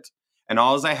about it. And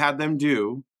all I had them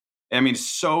do, I mean,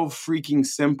 so freaking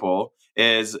simple,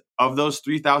 is of those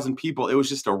 3,000 people, it was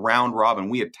just a round robin.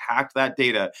 We attacked that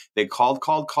data. They called.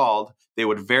 They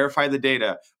would verify the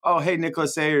data. Oh, hey,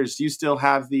 Nicholas Ayers, do you still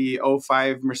have the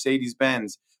 05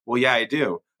 Mercedes-Benz? Well, yeah, I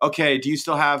do. Okay, do you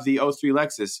still have the 03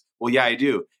 Lexus? Well, yeah, I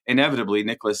do. Inevitably,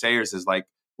 Nicholas Ayers is like,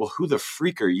 well, who the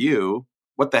freak are you?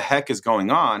 What the heck is going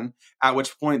on? At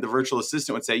which point the virtual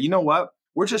assistant would say, you know what?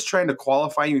 We're just trying to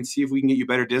qualify you and see if we can get you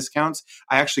better discounts.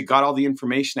 I actually got all the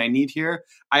information I need here.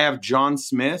 I have John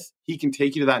Smith. He can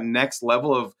take you to that next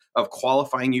level of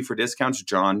qualifying you for discounts.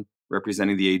 John,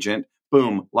 representing the agent.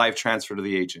 Boom, live transfer to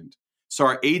the agent. So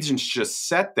our agents just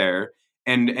sat there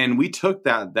and we took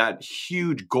that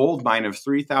huge gold mine of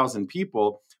 3,000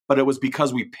 people, but it was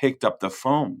because we picked up the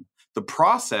phone. The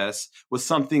process was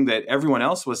something that everyone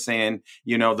else was saying,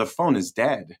 you know, the phone is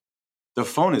dead. The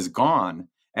phone is gone.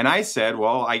 And I said,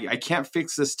 well, I can't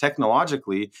fix this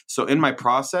technologically. So in my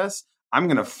process, I'm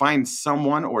going to find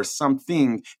someone or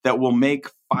something that will make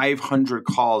 500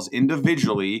 calls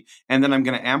individually. And then I'm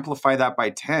going to amplify that by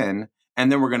 10.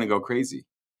 And then we're going to go crazy.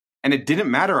 And it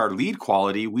didn't matter our lead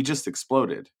quality. We just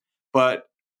exploded. But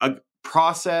a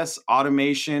process,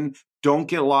 automation, don't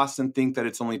get lost and think that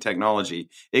it's only technology.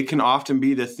 It can often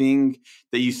be the thing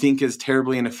that you think is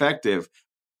terribly ineffective.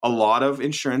 A lot of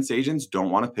insurance agents don't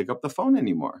want to pick up the phone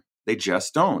anymore. They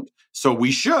just don't. So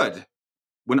we should.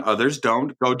 When others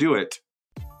don't, go do it.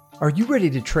 Are you ready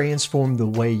to transform the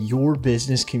way your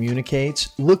business communicates?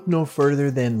 Look no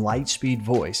further than Lightspeed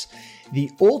Voice, the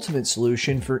ultimate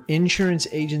solution for insurance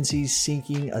agencies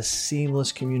seeking a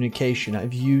seamless communication.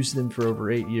 I've used them for over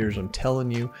 8 years. I'm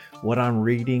telling you, what I'm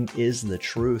reading is the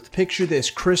truth. Picture this: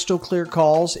 crystal clear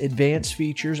calls, advanced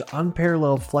features,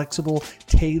 unparalleled, flexible,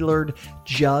 tailored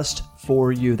just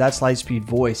for you. That's Lightspeed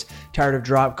Voice. Tired of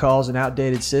drop calls and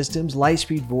outdated systems?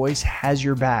 Lightspeed Voice has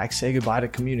your back. Say goodbye to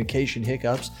communication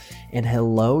hiccups and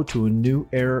hello to a new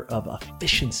era of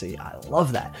efficiency. I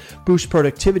love that. Boost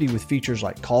productivity with features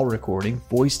like call recording,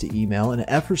 voice to email, and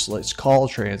effortless call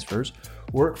transfers.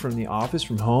 Work from the office,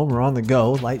 from home, or on the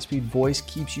go. Lightspeed Voice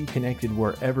keeps you connected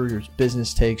wherever your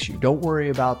business takes you. Don't worry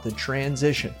about the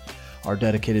transition. Our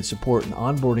dedicated support and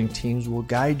onboarding teams will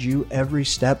guide you every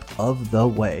step of the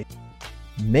way.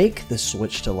 Make the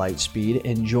switch to Lightspeed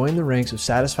and join the ranks of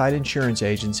satisfied insurance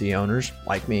agency owners,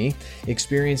 like me,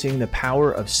 experiencing the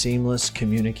power of seamless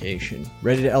communication.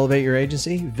 Ready to elevate your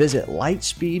agency? Visit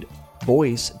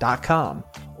lightspeedvoice.com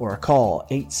or call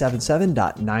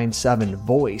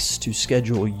 877.97-VOICE to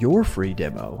schedule your free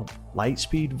demo.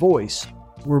 Lightspeed Voice,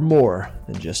 we're more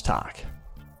than just talk.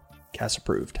 CAS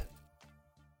approved.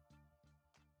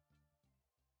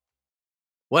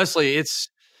 Wesley,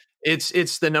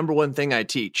 it's the number one thing I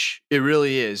teach. It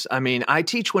really is. I mean,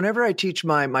 whenever I teach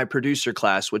my producer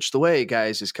class, which the way,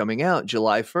 guys, is coming out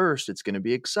July 1st. It's going to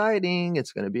be exciting.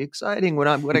 It's going to be exciting what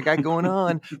I got going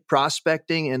on,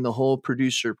 prospecting and the whole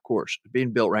producer course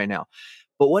being built right now.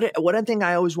 But one thing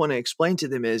I always want to explain to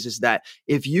them is that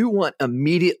if you want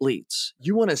immediate leads,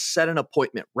 you want to set an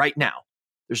appointment right now.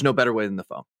 There's no better way than the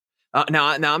phone.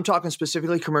 Now I'm talking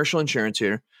specifically commercial insurance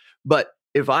here, but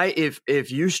if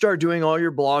you start doing all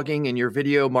your blogging and your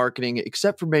video marketing,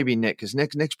 except for maybe Nick, because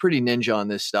Nick's pretty ninja on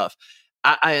this stuff,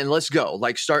 and let's go,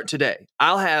 like start today.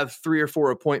 I'll have 3 or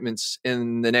 4 appointments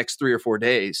in the next 3 or 4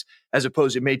 days, as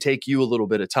opposed it may take you a little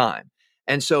bit of time.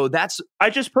 And so I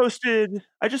just posted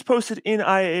in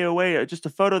IAOA just a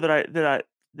photo that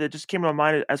just came to my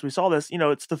mind as we saw this. You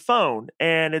know, it's the phone,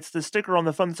 and it's the sticker on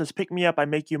the phone that says "Pick me up, I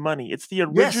make you money." It's the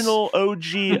original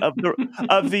OG of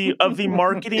the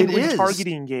marketing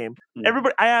retargeting game.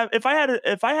 Everybody, if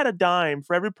I had a dime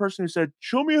for every person who said,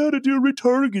 "Show me how to do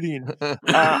retargeting,"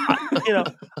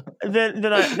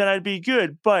 then I'd be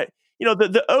good. But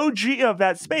the OG of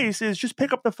that space is just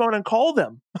pick up the phone and call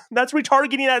them. That's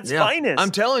retargeting at its finest.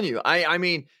 I'm telling you, I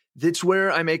mean, that's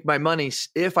where I make my money.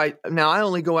 I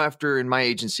only go after, in my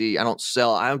agency, I don't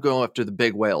sell. I don't go after the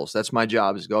big whales. That's my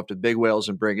job, is go after the big whales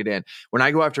and bring it in. When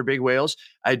I go after big whales,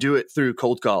 I do it through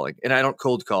cold calling, and I don't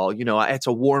cold call. It's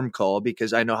a warm call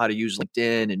because I know how to use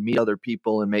LinkedIn and meet other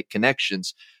people and make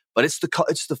connections. But it's the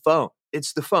phone.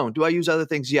 It's the phone. Do I use other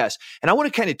things? Yes. And I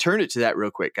want to kind of turn it to that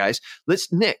real quick, guys.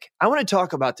 Nick, I want to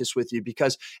talk about this with you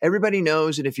because everybody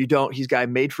knows, and if you don't, he's got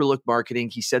Made for Look Marketing.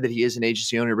 He said that he is an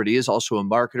agency owner, but he is also a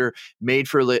marketer. Made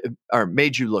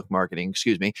You Look Marketing,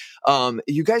 excuse me.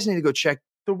 You guys need to go check.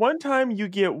 The one time you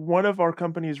get one of our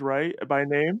companies right by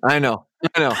name. I know.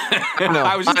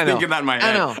 I was just thinking that in my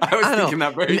head. I was thinking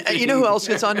that very thing. You know who else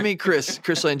gets on to me? Chris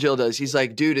Langell does. He's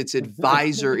like, dude, it's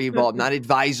Advisor Evolve, not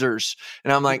advisors.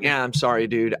 And I'm like, yeah, I'm sorry,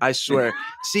 dude. I swear.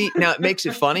 See, now it makes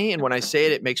it funny. And when I say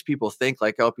it, it makes people think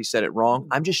like, oh, he said it wrong.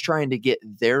 I'm just trying to get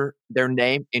their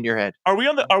name in your head. Are we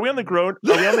on the Grow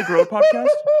podcast?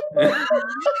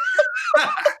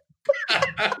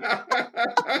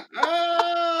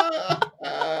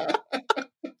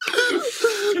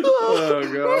 Oh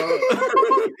God.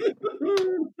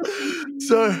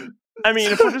 So, I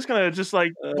mean, if we're just gonna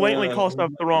blatantly call stuff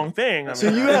the wrong thing. So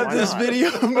you have this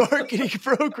video marketing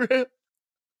program,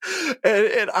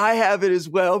 and I have it as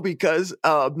well because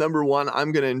number one,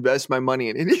 I'm going to invest my money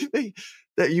in anything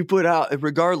that you put out,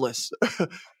 regardless.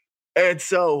 And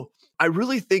so I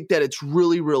really think that it's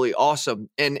really, really awesome.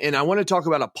 And I want to talk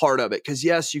about a part of it because,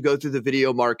 yes, you go through the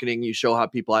video marketing, you show how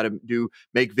people how to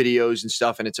make videos and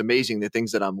stuff. And it's amazing the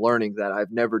things that I'm learning that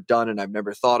I've never done and I've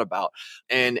never thought about.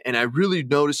 And I really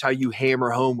notice how you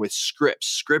hammer home with scripts.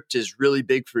 Script is really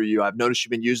big for you. I've noticed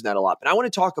you've been using that a lot. But I want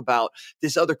to talk about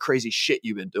this other crazy shit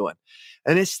you've been doing.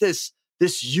 And it's this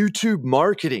YouTube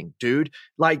marketing, dude.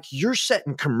 Like, you're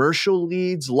setting commercial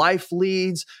leads, life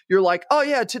leads. You're like, oh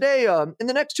yeah, today, in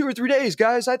the next 2 or 3 days,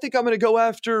 guys, I think I'm going to go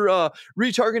after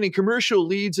retargeting commercial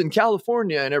leads in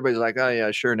California. And everybody's like, oh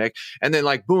yeah, sure, Nick. And then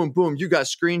like, boom, boom, you got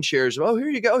screen shares. Oh, here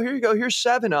you go. Here's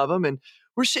 7 of them. And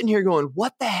we're sitting here going,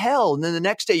 what the hell? And then the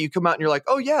next day you come out and you're like,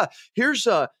 oh yeah, here's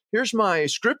my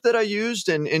script that I used.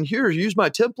 And here, use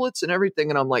my templates and everything.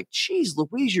 And I'm like, geez,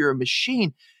 Louise, you're a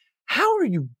machine. How are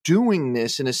you doing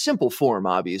this in a simple form,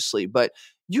 obviously, but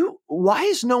why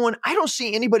is no one, I don't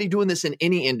see anybody doing this in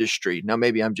any industry. Now,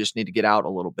 maybe I just need to get out a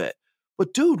little bit,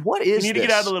 but dude, what is this? You need to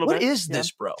get out a little bit. What is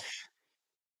this, bro?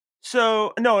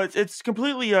 So no, it's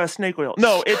completely snake oil.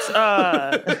 No, it's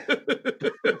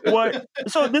what.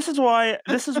 So this is why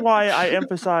I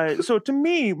emphasize. So to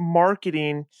me,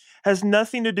 marketing has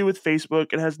nothing to do with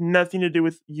Facebook. It has nothing to do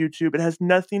with YouTube. It has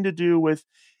nothing to do with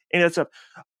any of that stuff.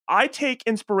 I take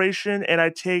inspiration and I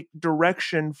take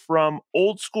direction from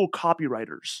old school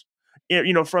copywriters,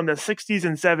 from the 60s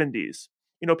and 70s.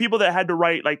 People that had to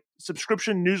write like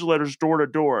subscription newsletters door to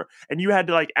door, and you had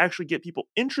to like actually get people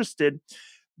interested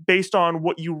based on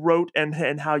what you wrote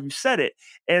and how you said it.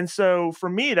 And so for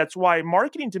me, that's why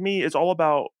marketing to me is all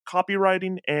about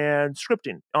copywriting and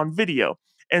scripting on video.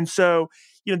 And so,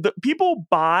 the people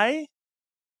buy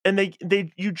and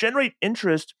you generate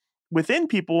interest within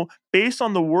people based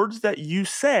on the words that you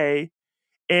say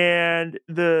and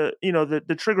the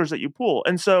triggers that you pull.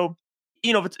 And so,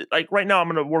 if it's like right now, I'm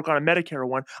going to work on a Medicare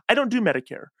one. I don't do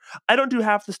Medicare. I don't do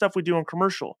half the stuff we do in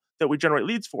commercial that we generate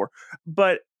leads for.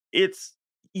 But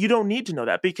you don't need to know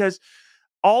that, because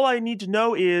all I need to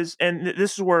know is, and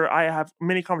this is where I have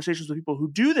many conversations with people who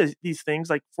do these things,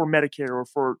 like for Medicare or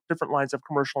for different lines of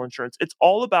commercial insurance. It's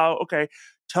all about, okay,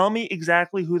 tell me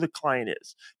exactly who the client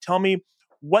is. Tell me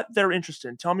what they're interested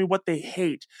in. Tell me what they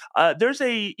hate. There's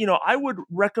I would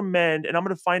recommend, and I'm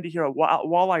going to find it here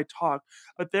while I talk,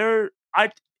 but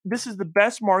this is the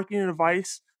best marketing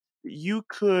advice that you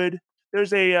could.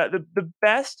 There's the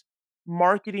best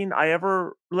marketing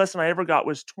lesson I ever got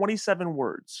was 27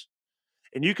 words.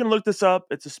 And you can look this up.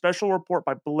 It's a special report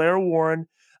by Blair Warren.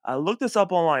 Look this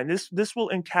up online. This will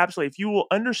encapsulate. If you will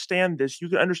understand this, you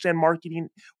can understand marketing,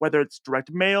 whether it's direct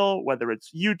mail, whether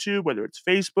it's YouTube, whether it's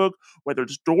Facebook, whether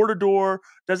it's door to door.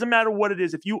 Doesn't matter what it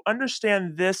is. If you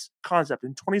understand this concept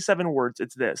in 27 words,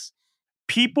 it's this: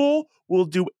 people will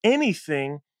do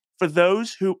anything for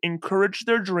those who encourage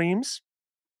their dreams,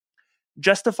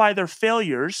 justify their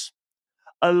failures,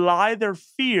 allay their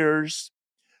fears,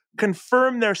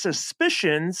 confirm their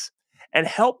suspicions, and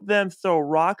help them throw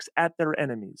rocks at their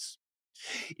enemies.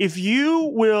 If you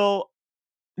will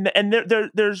And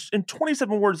there's in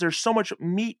 27 words, there's so much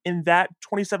meat in that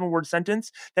 27-word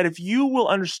sentence that if you will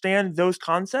understand those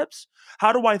concepts,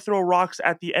 how do I throw rocks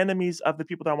at the enemies of the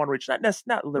people that I want to reach?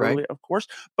 Not literally, of course,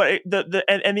 but the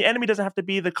enemy doesn't have to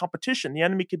be the competition. The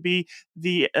enemy could be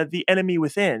the enemy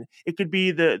within. It could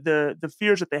be the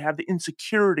fears that they have, the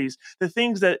insecurities, the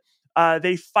things that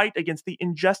they fight against, the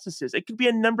injustices. It could be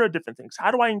a number of different things.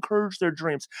 How do I encourage their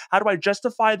dreams? How do I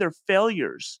justify their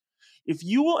failures? If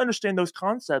you will understand those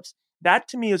concepts, that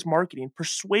to me is marketing.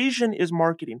 Persuasion is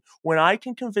marketing. When I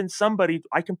can convince somebody,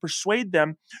 I can persuade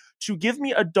them to give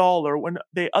me $1 when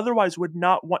they otherwise would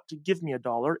not want to give me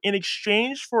 $1 in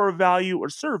exchange for a value or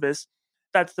service.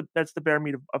 That's the bare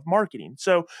meat of marketing.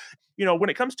 So, when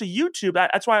it comes to YouTube,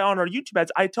 that's why on our YouTube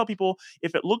ads, I tell people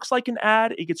if it looks like an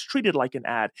ad, it gets treated like an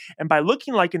ad. And by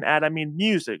looking like an ad, I mean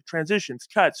music, transitions,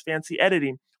 cuts, fancy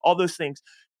editing, all those things.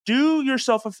 Do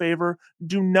yourself a favor.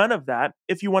 Do none of that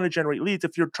if you want to generate leads.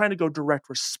 If you're trying to go direct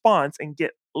response and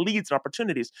get leads and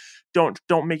opportunities, don't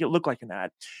make it look like an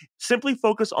ad. Simply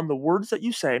focus on the words that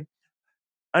you say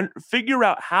and figure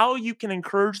out how you can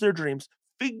encourage their dreams.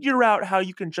 Figure out how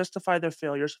you can justify their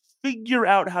failures. Figure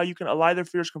out how you can allay their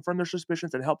fears, confirm their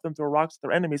suspicions, and help them throw rocks at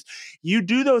their enemies. You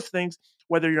do those things,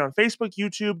 whether you're on Facebook,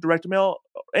 YouTube, direct mail,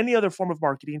 any other form of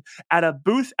marketing, at a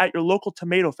booth at your local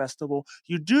tomato festival.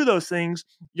 You do those things,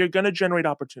 you're going to generate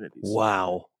opportunities.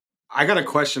 Wow. I got a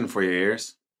question for you,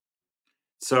 Ayers.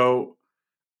 So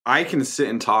I can sit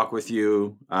and talk with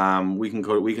you. We can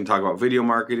talk about video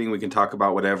marketing. We can talk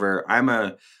about whatever. I'm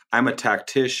a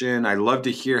tactician. I love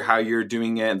to hear how you're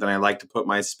doing it. And then I like to put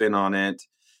my spin on it.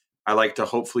 I like to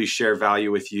hopefully share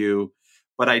value with you.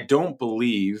 But I don't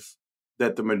believe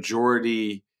that the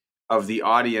majority of the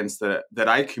audience that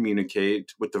I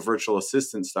communicate with the virtual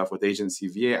assistant stuff with Agency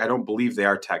VA, I don't believe they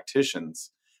are tacticians.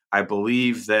 I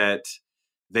believe that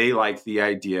they like the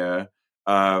idea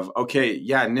of, okay,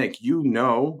 yeah, Nick,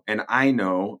 and I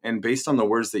know, and based on the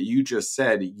words that you just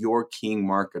said, you're king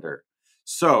marketer.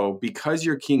 So because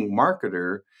you're king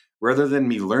marketer, rather than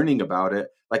me learning about it,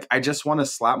 like I just want to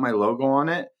slap my logo on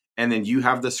it and then you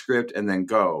have the script and then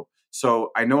go. So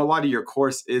I know a lot of your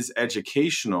course is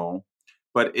educational,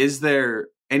 but is there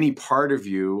any part of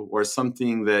you or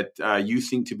something that you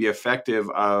think to be effective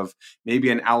of maybe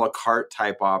an a la carte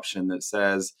type option that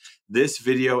says this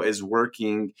video is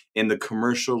working in the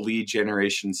commercial lead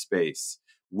generation space.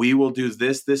 We will do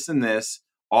this, this, and this.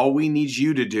 All we need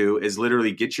you to do is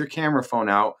literally get your camera phone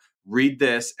out, read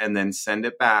this, and then send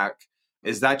it back.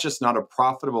 Is that just not a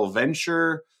profitable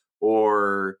venture?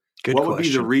 Or what would be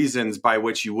the reasons by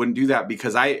which you wouldn't do that?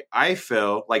 Because I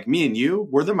feel like me and you,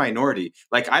 we're the minority.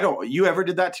 Like you ever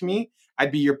did that to me, I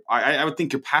would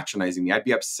think you're patronizing me. I'd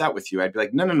be upset with you. I'd be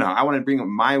like, no. I want to bring it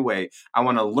my way. I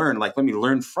want to learn. Like, let me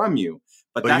learn from you.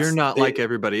 But you're not like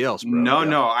everybody else, bro.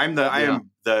 No. I am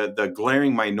the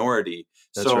glaring minority.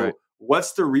 That's so right.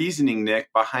 What's the reasoning, Nick,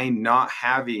 behind not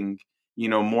having,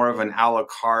 more of an a la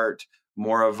carte,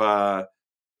 more of a,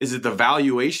 is it the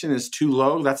valuation is too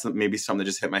low? That's maybe something that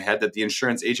just hit my head that the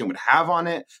insurance agent would have on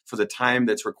it for the time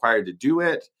that's required to do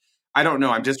it. I don't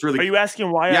know. I'm just really. Are you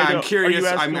asking why? Yeah, I'm curious.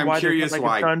 I'm curious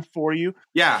why. It's done for you.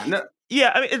 Yeah. No.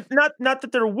 Yeah, I mean, it's not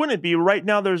that there wouldn't be. Right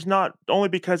now, there's not, only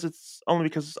because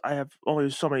I have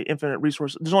only so many infinite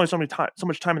resources. There's only so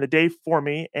much time in the day for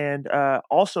me, and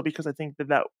also because I think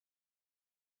that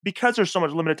because there's so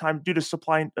much limited time due to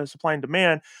supply and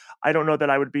demand, I don't know that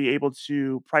I would be able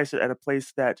to price it at a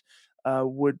place that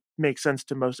would make sense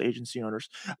to most agency owners.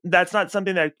 That's not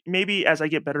something that maybe as I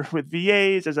get better with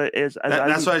VAs, that's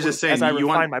what I was just saying. You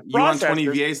want 20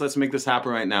 VAs? Let's make this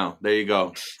happen right now. There you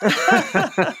go.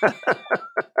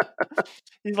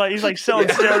 He's like selling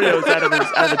stereos out of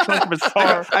the trunk of his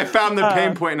car. I found the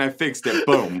pain point and I fixed it.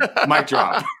 Boom, mic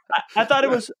drop. I thought it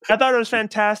was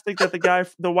fantastic that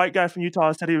the white guy from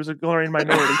Utah said he was a glaring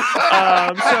minority.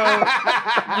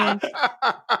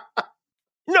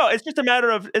 No, it's just a matter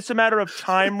of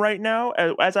time right now.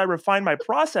 As I refine my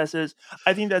processes,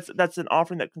 I think that's an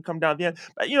offering that can come down at the end.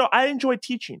 But I enjoy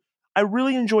teaching. I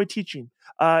really enjoy teaching.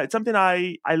 It's something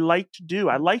I like to do.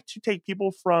 I like to take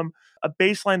people from a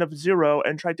baseline of 0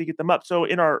 and try to get them up. So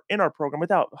in our program,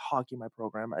 without hogging my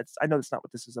program, I know that's not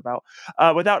what this is about.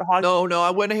 Without hogging. No, I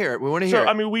want to hear it. We want to hear it.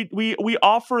 I mean, we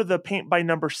offer the paint by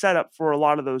number setup for a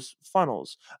lot of those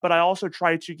funnels, but I also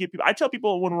try to get people. I tell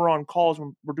people when we're on calls,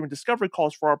 when we're doing discovery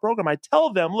calls for our program, I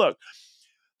tell them, look,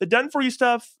 the done for you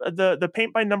stuff, the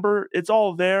paint by number, it's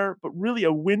all there, but really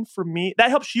a win for me, that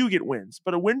helps you get wins.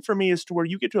 But a win for me is to where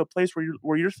you get to a place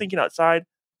where you're thinking outside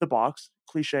the box,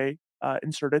 cliche,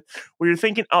 inserted, where you're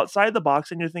thinking outside the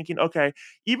box and you're thinking, okay,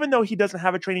 even though he doesn't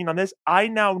have a training on this, I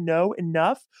now know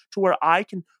enough to where I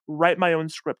can write my own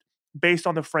script based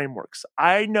on the frameworks.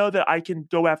 I know that I can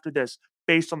go after this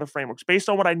based on the frameworks, based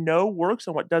on what I know works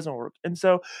and what doesn't work. And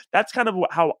so that's kind of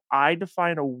how I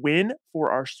define a win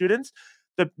for our students.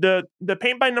 The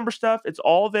paint by number stuff, it's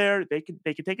all there. They can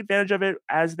take advantage of it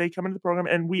as they come into the program,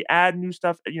 and we add new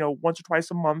stuff, once or twice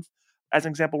a month. As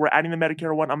an example, we're adding the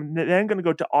Medicare one. I'm then going to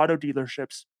go to auto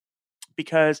dealerships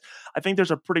because I think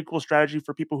there's a pretty cool strategy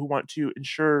for people who want to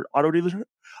insure auto dealerships.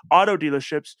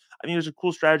 I think there's a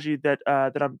cool strategy that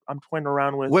I'm toying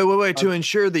around with. Wait, to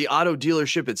insure the auto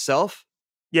dealership itself?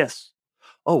 Yes.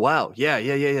 Oh wow,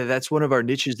 yeah. That's one of our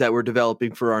niches that we're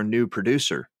developing for our new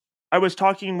producer. I was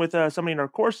talking with somebody in our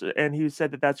course, and he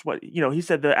said that's what, he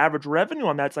said the average revenue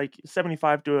on that's like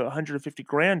 75 to 150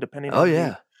 grand, depending on. Oh,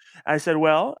 yeah. I said,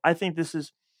 well, I think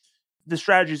the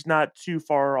strategy is not too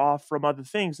far off from other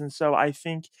things. And so I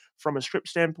think from a script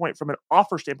standpoint, from an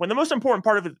offer standpoint, the most important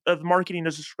part of marketing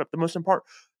is the script.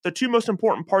 The two most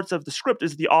important parts of the script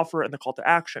is the offer and the call to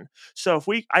action. So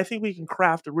I think we can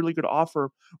craft a really good offer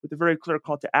with a very clear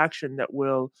call to action that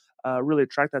will really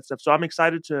attract that stuff. So I'm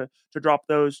excited to drop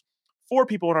those for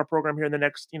people in our program here in the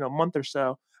next, month or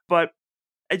so. But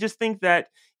I just think that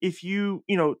if you,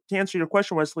 to answer your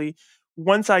question, Wesley,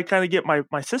 once I kind of get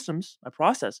my systems, my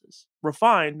processes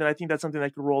refined, then I think that's something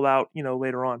that could roll out,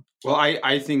 later on. Well,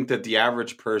 I think that the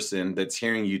average person that's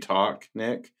hearing you talk,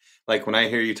 Nick, like when I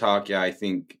hear you talk, yeah, I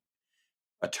think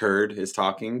a turd is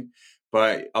talking.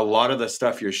 But a lot of the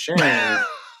stuff you're sharing,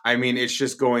 I mean,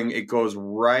 it goes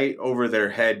right over their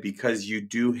head because you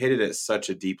do hit it at such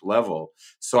a deep level.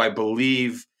 So I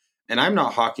believe, and I'm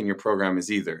not hawking your program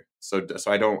as either. So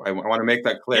I want to make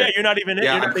that clear. Yeah, you're not even in.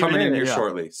 Yeah, I'm coming in here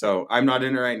shortly. So I'm not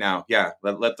in it right now. Yeah,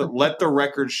 let the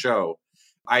record show.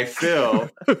 I feel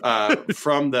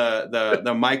from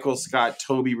the Michael Scott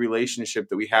Toby relationship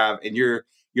that we have, and you're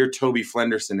Toby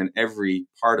Flenderson in every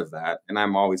part of that, and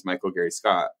I'm always Michael Gary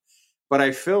Scott. But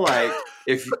I feel like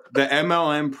if the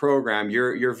MLM program,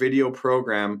 your video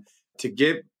program, to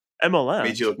get MLM,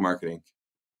 Made You Look Marketing,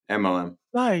 MLM.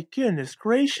 My goodness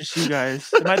gracious, you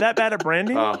guys! Am I that bad at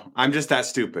branding? I'm just that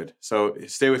stupid. So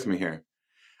stay with me here.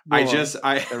 There is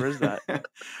that.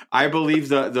 I believe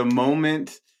the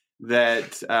moment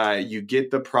that you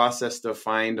get the process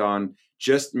defined on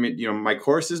just, my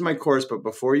course is my course, but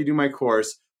before you do my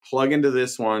course, plug into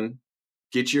this one,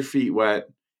 get your feet wet.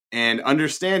 And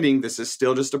understanding this is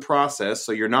still just a process,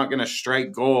 so you're not going to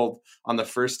strike gold on the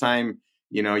first time,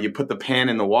 you put the pan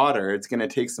in the water. It's going to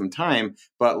take some time,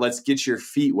 but let's get your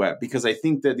feet wet, because I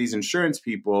think that these insurance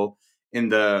people in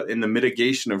the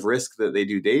mitigation of risk that they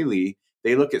do daily,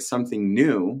 they look at something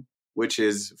new, which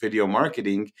is video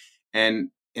marketing, and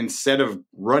instead of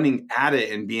running at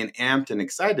it and being amped and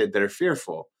excited, they're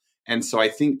fearful. And so I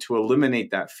think to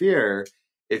eliminate that fear,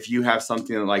 if you have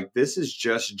something like this is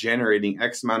just generating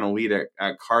X amount of lead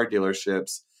at car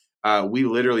dealerships, we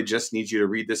literally just need you to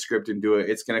read the script and do it.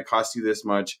 It's going to cost you this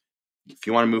much. If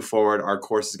you want to move forward, our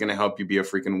course is going to help you be a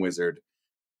freaking wizard.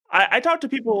 I talk to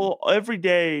people every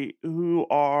day who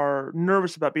are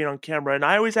nervous about being on camera, and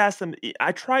I always ask them,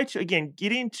 I try to, again,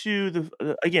 getting to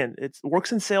it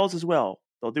works in sales as well.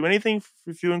 They'll do anything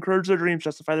if you encourage their dreams,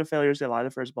 justify their failures, they lie their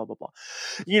fears, blah, blah, blah.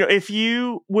 If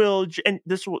you will, and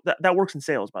that works in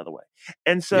sales, by the way.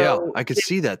 And so, yeah, I could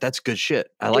see that. That's good shit.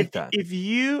 I like that.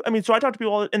 So I talk to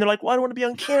people and they're like, well, I don't want to be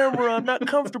on camera. I'm not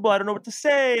comfortable. I don't know what to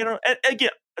say. And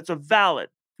again, it's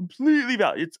completely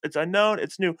valid. It's unknown.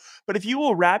 It's new. But if you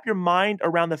will wrap your mind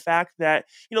around the fact that,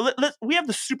 we have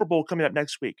the Super Bowl coming up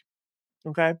next week.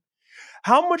 Okay.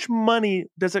 How much money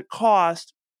does it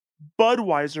cost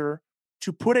Budweiser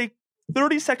to put a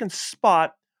 30-second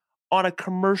spot on a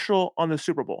commercial on the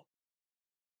Super Bowl?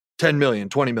 10 million,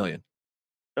 20 million.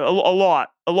 A lot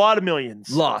of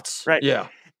millions. Lots. Right. Yeah.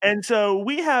 And so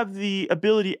we have the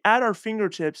ability at our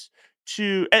fingertips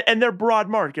to, and they're broad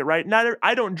market, right?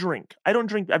 I don't drink.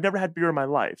 I've never had beer in my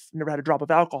life. Never had a drop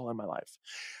of alcohol in my life.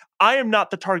 I am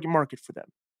not the target market for them.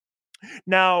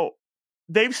 Now,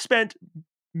 they've spent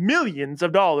millions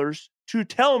of dollars to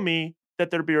tell me that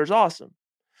their beer is awesome.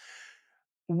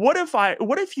 What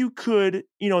if you could,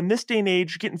 in this day and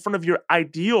age, get in front of your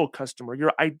ideal customer,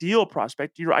 your ideal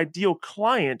prospect, your ideal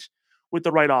client with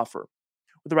the right offer,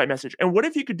 with the right message? And what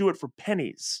if you could do it for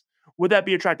pennies? Would that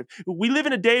be attractive? We live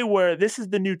in a day where this is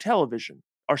the new television,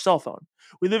 our cell phone.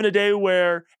 We live in a day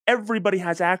where everybody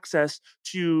has access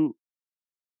to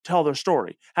tell their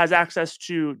story, has access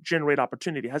to generate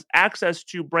opportunity, has access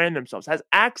to brand themselves, has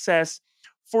access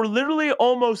for literally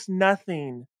almost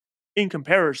nothing in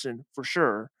comparison, for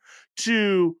sure,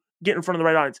 to get in front of the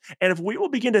right audience. And if we will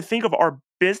begin to think of our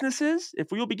businesses,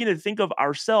 if we will begin to think of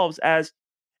ourselves as,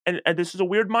 and this is a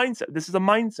weird mindset, this is a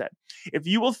mindset. If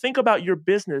you will think about your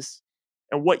business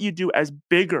and what you do as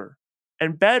bigger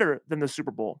and better than the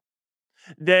Super Bowl,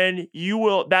 then you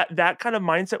will, that kind of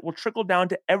mindset will trickle down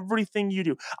to everything you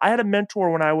do. I had a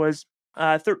mentor when I was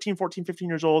 13, 14, 15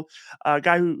 years old, a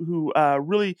guy who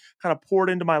really kind of poured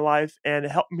into my life and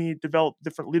helped me develop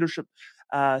different leadership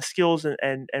skills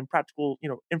and practical,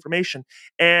 information.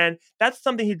 And that's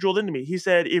something he drilled into me. He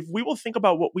said, if we will think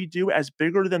about what we do as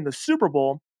bigger than the Super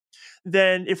Bowl,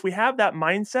 then if we have that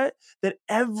mindset, then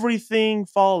everything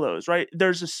follows, right?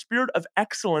 There's a spirit of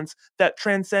excellence that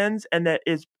transcends and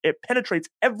it penetrates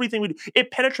everything we do.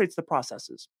 It penetrates the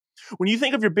processes. When you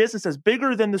think of your business as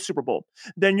bigger than the Super Bowl,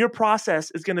 then your process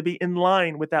is going to be in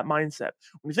line with that mindset.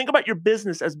 When you think about your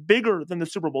business as bigger than the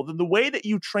Super Bowl, then the way that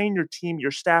you train your team,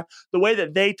 your staff, the way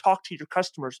that they talk to your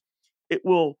customers, it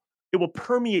will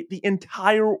permeate the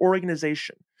entire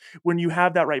organization when you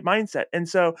have that right mindset. And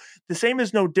so the same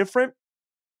is no different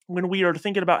when we are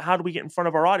thinking about how do we get in front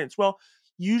of our audience. Well,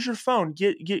 use your phone,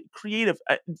 get creative.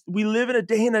 We live in a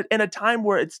day and a time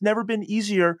where it's never been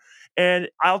easier. And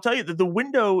I'll tell you that the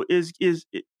window is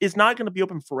not going to be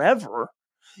open forever.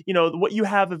 What you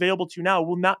have available to you now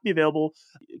will not be available.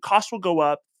 Costs will go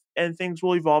up and things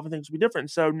will evolve and things will be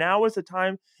different. So now is the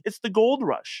time. It's the gold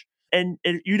rush. And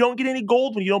you don't get any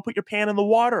gold when you don't put your pan in the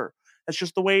water. That's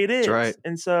just the way it is. That's right.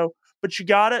 And so, but you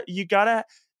gotta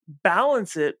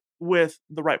balance it with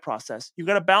the right process. You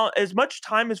gotta balance as much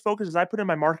time as focus as I put in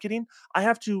my marketing. I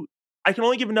can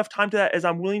only give enough time to that as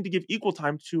I'm willing to give equal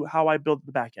time to how I build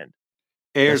the back end.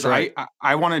 Ayers, right.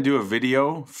 I want to do a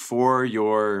video for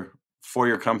your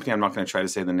company. I'm not going to try to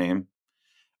say the name.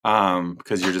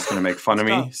 Because you're just going to make fun of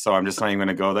me. So I'm just not even going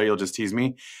to go there. You'll just tease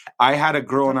me. I had a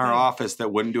girl in our office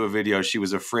that wouldn't do a video. She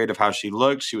was afraid of how she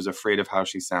looked. She was afraid of how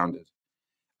she sounded.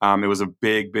 It was a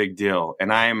big, big deal.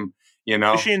 And I'm,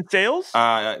 Is she in sales?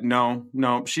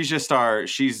 No. She's just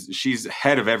she's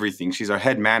head of everything. She's our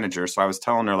head manager. So I was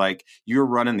telling her, like, you're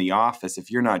running the office.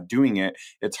 If you're not doing it,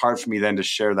 it's hard for me then to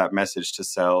share that message to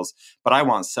sales. But I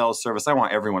want sales service. I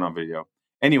want everyone on video.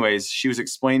 Anyways, she was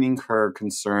explaining her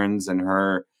concerns and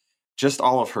just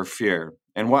all of her fear.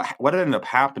 And what ended up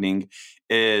happening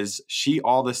is she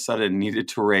all of a sudden needed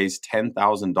to raise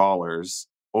 $10,000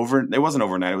 it wasn't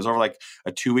overnight. It was over like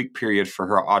a 2-week period for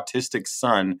her autistic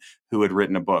son who had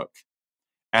written a book.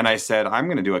 And I said, I'm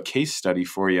going to do a case study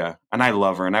for you. And I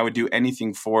love her. And I would do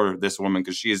anything for this woman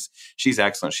because she's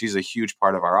excellent. She's a huge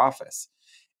part of our office.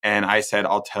 And I said,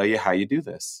 I'll tell you how you do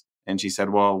this. And she said,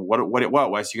 well, what,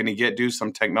 Wes? You going to do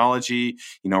some technology,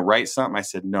 write something? I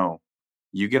said, no.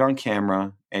 You get on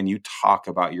camera and you talk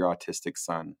about your autistic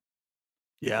son.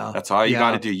 Yeah. That's all you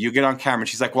got to do. You get on camera. And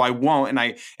she's like, well, I won't.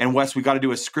 And Wes, we got to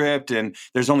do a script and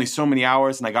there's only so many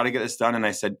hours and I got to get this done. And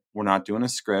I said, we're not doing a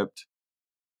script.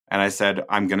 And I said,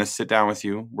 I'm going to sit down with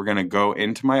you. We're going to go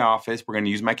into my office. We're going to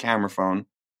use my camera phone.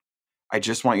 I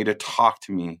just want you to talk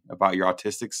to me about your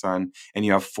autistic son. And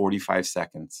you have 45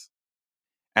 seconds.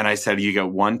 And I said, you get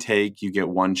one take, you get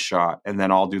one shot, and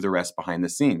then I'll do the rest behind the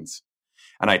scenes.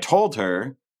 And I told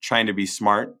her, trying to be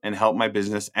smart and help my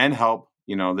business and help,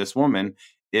 this woman,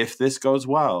 if this goes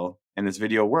well and this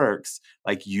video works,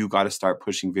 like, you got to start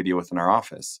pushing video within our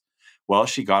office. Well,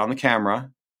 she got on the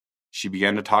camera. She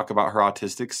began to talk about her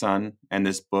autistic son and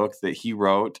this book that he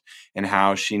wrote and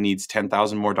how she needs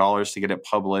 $10,000 more to get it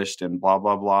published and blah,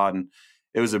 blah, blah. And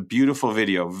it was a beautiful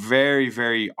video. Very,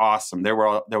 very awesome. There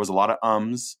was a lot of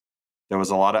ums. There was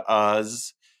a lot of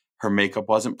uhs. Her makeup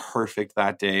wasn't perfect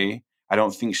that day. I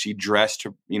don't think she dressed,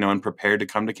 and prepared to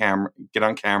come to get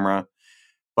on camera.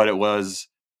 But it was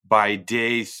by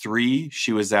day 3,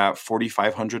 she was at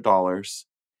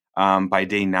 $4,500. By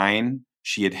day 9,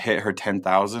 she had hit her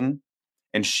 10,000.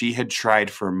 And she had tried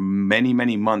for many,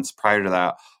 many months prior to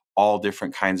that, all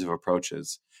different kinds of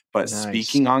approaches. But Nice.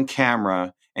 Speaking on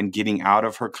camera and getting out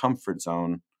of her comfort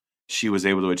zone, she was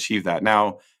able to achieve that.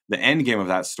 Now, the end game of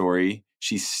that story,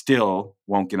 she still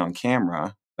won't get on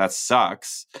camera. That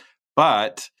sucks.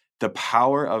 But the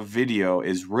power of video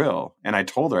is real. And I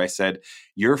told her, I said,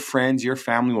 your friends, your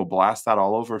family will blast that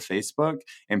all over Facebook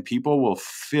and people will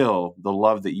feel the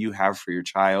love that you have for your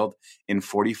child in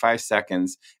 45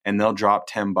 seconds. And they'll drop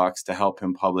 $10 to help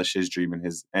him publish his dream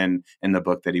and the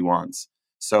book that he wants.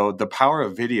 So the power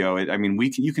of video,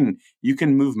 you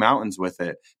can move mountains with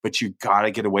it, but you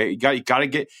gotta get away. You gotta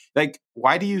get, like,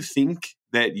 why do you think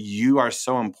that you are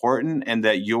so important and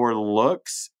that your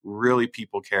looks really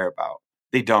people care about?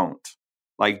 They don't.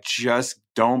 Like, just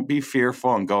don't be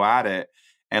fearful and go at it,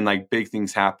 and like big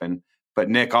things happen. But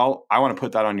Nick, I want to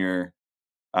put that on your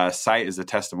cite as a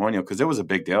testimonial because it was a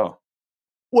big deal.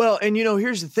 Well, and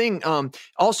here's the thing.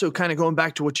 Also, kind of going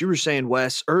back to what you were saying,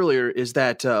 Wes, earlier, is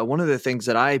that one of the things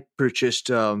that I purchased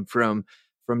from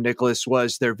Nicholas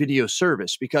was their video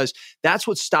service, because that's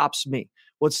what stops me.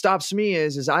 What stops me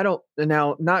is I don't,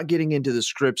 now not getting into the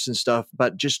scripts and stuff,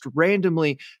 but just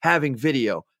randomly having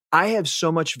video. I have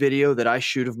so much video that I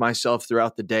shoot of myself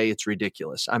throughout the day. It's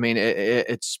ridiculous. I mean,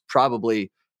 it's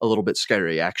probably a little bit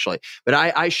scary, actually. But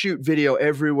I shoot video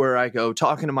everywhere I go,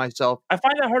 talking to myself. I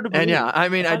find that hard to believe. And yeah, I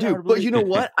mean, I do. But you know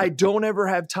what? I don't ever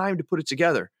have time to put it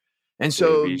together. And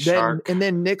so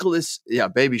then Nicholas,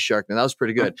 Baby Shark. Now that was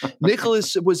pretty good.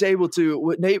 Nicholas was able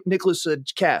to, Nicholas said,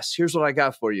 Cass, here's what I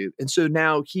got for you. And so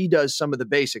now he does some of the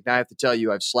basic. Now I have to tell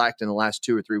you, I've slacked in the last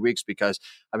 2 or 3 weeks because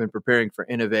I've been preparing for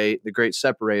Innovate, the Great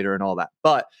Separator and all that.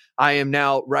 But I am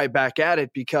now right back at it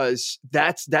because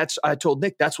I told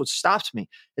Nick, that's what stops me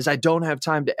is I don't have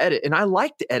time to edit. And I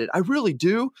like to edit. I really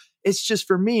do. It's just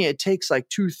for me, it takes like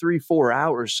 2, 3, 4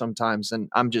 hours sometimes. And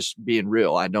I'm just being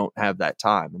real. I don't have that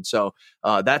time. And so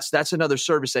that's another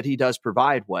service that he does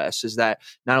provide, Wes, is that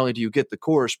not only do you get the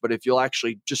course, but if you'll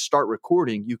actually just start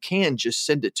recording, you can just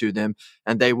send it to them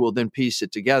and they will then piece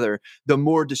it together. The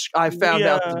more I found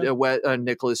out,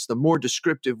 Nicholas, the more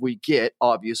descriptive we get,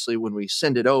 obviously, when we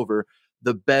send it over,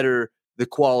 the better the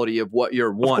quality of what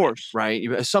you're wanting,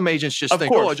 right? Some agents just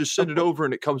think, I just send it over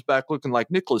and it comes back looking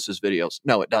like Nicholas's videos.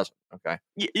 No, it doesn't. Okay.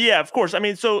 Yeah, of course. I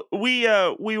mean, so we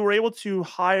were able to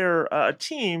hire a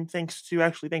team thanks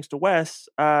to Wes,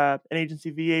 an agency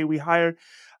VA. We hired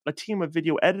a team of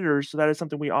video editors. So that is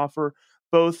something we offer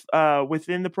both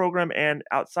within the program and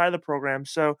outside the program.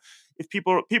 So if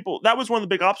people, that was one of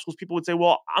the big obstacles. People would say,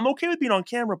 well, I'm okay with being on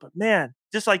camera, but man,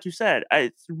 just like you said,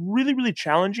 it's really, really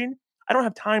challenging. I don't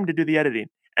have time to do the editing.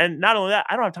 And not only that,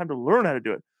 I don't have time to learn how to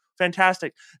do it.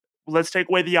 Fantastic. Let's take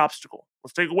away the obstacle.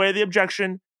 Let's take away the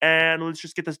objection and let's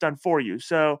just get this done for you.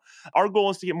 So our goal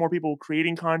is to get more people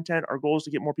creating content. Our goal is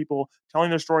to get more people telling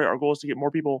their story. Our goal is to get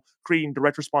more people creating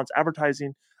direct response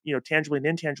advertising, tangibly and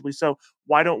intangibly. So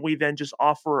why don't we then just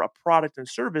offer a product and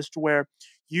service to where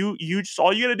you just,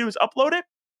 all you got to do is upload it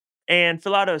and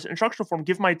fill out an instructional form,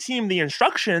 give my team the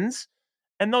instructions,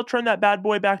 and they'll turn that bad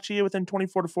boy back to you within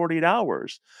 24 to 48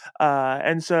 hours.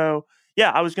 And so,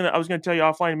 I was gonna tell you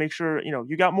offline to make sure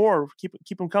you got more.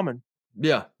 Keep them coming.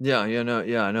 Yeah, I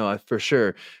know, for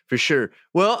sure.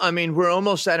 Well, I mean, we're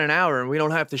almost at an hour, and we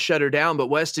don't have to shut her down. But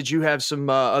Wes, did you have some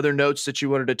other notes that you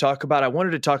wanted to talk about? I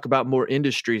wanted to talk about more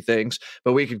industry things,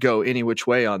 but we could go any which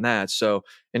way on that. So,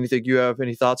 anything you have?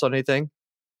 Any thoughts on anything?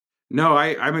 No,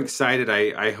 I'm excited.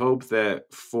 I hope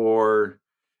that for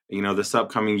this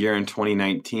upcoming year in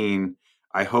 2019,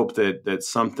 I hope that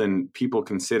something people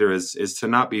consider is to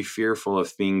not be fearful of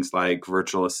things like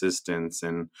virtual assistants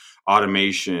and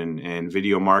automation and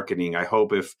video marketing. I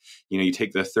hope if you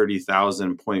take the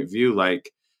 30,000 point view, like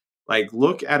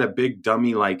look at a big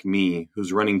dummy like me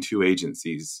who's running 2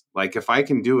 agencies. Like if I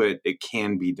can do it, it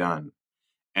can be done.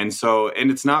 And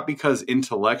it's not because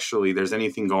intellectually there's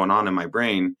anything going on in my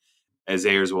brain, as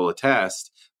Ayers will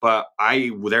attest. But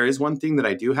there is one thing that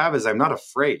I do have is I'm not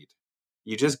afraid.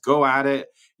 You just go at it,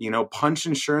 punch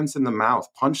insurance in the mouth,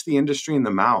 punch the industry in the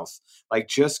mouth. Like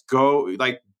just go,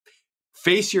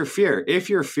 face your fear. If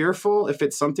you're fearful, if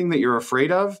it's something that you're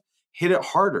afraid of, hit it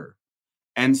harder.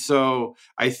 And so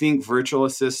I think virtual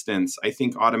assistants, I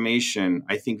think automation,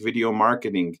 I think video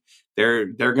marketing, they're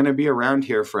going to be around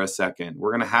here for a second.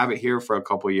 We're going to have it here for a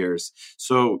couple years.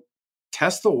 So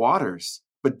test the waters.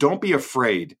 But don't be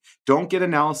afraid. Don't get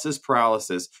analysis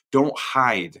paralysis. Don't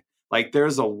hide.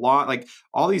 There's a lot,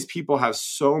 all these people have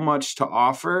so much to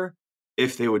offer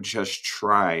if they would just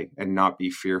try and not be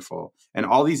fearful. And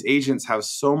all these agents have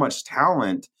so much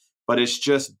talent, but it's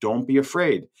just don't be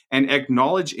afraid and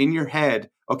acknowledge in your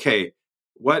head, okay,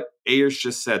 what Ayers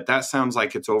just said, that sounds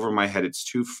like it's over my head. It's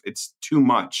too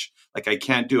much. I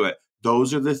can't do it.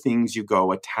 Those are the things you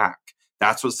go attack.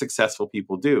 That's what successful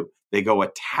people do. They go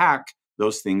attack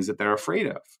those things that they're afraid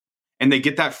of, and they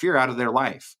get that fear out of their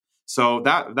life. So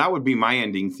that would be my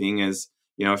ending thing is,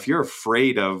 if you're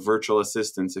afraid of virtual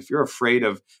assistants, if you're afraid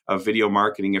of video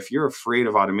marketing, if you're afraid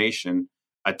of automation,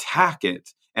 attack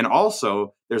it. And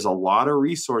also there's a lot of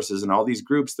resources and all these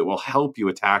groups that will help you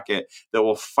attack it, that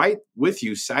will fight with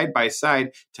you side by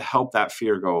side to help that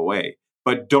fear go away.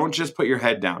 But don't just put your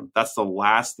head down. That's the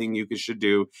last thing you should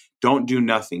do. Don't do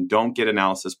nothing. Don't get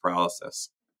analysis paralysis.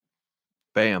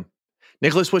 Bam.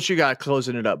 Nicholas, what you got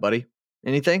closing it up, buddy?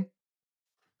 Anything?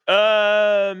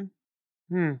 You've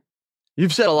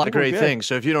said a lot of great things,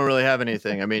 so if you don't really have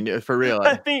anything, I mean, for real.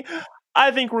 I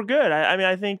think we're good.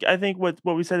 I think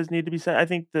what we said is need to be said. I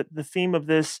think that the theme of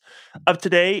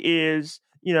today is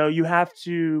you have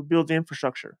to build the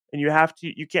infrastructure, and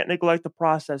you can't neglect the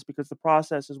process, because the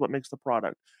process is what makes the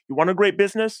product. You want a great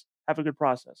business, have a good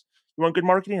process. You want good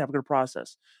marketing, have a good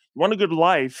process. You want a good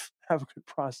life, have a good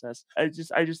process. I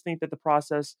just think that the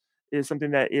process is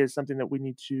something that we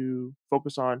need to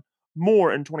focus on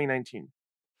more in 2019.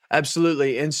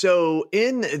 Absolutely. And so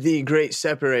in the Great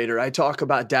Separator, I talk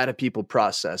about data, people,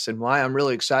 process, and why I'm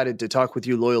really excited to talk with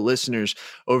you loyal listeners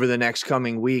over the next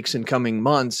coming weeks and coming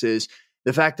months is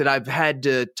the fact that I've had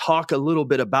to talk a little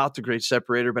bit about the Great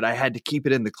Separator, but I had to keep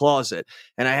it in the closet,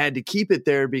 and I had to keep it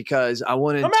there because I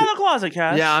wanted Come out of the closet,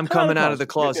 Cass. Yeah, I'm coming out of the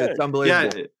closet. It's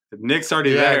unbelievable. Yeah, Nick's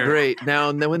already there. Yeah, great. Now,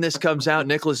 and then when this comes out,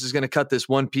 Nicholas is going to cut this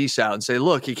one piece out and say,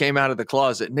 look, he came out of the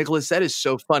closet. Nicholas, that is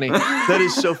so funny. That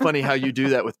is so funny how you do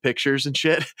that with pictures and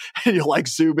shit. And you like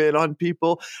zoom in on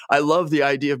people. I love the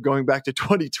idea of going back to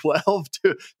 2012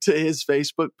 to his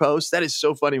Facebook post. That is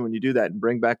so funny when you do that and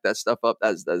bring back that stuff up.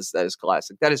 That is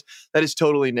classic. That is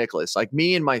totally Nicholas. Like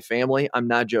me and my family, I'm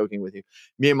not joking with you.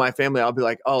 Me and my family, I'll be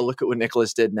like, oh, look at what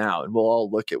Nicholas did now. And we'll all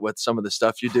look at what some of the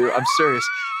stuff you do. I'm serious.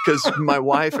 Because my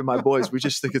wife and my boys, we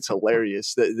just think it's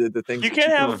hilarious. The things you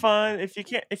can't have fun. If you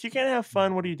can't have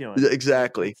fun, what are you doing?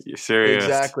 Exactly. You're serious.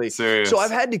 Exactly. Serious. So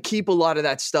I've had to keep a lot of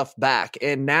that stuff back,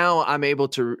 and now I'm able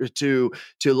to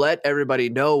let everybody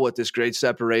know what this Great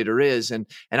Separator is, and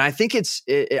I think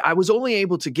I was only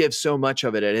able to give so much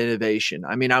of it at Innovation.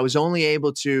 I mean, I was only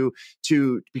able to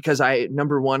because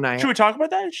number one, Should we talk about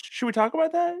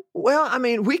that? Well, I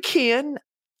mean, we can.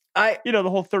 The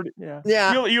whole 30. Yeah.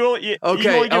 Yeah.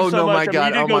 Okay. Oh no, my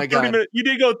God. Oh my God. You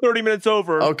did go 30 minutes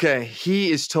over. Okay. He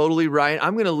is totally right.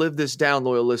 I'm going to live this down,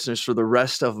 loyal listeners, for the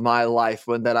rest of my life.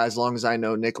 As long as I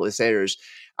know Nicholas Ayers,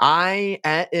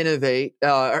 at Innovation.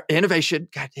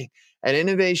 God dang. At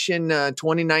Innovation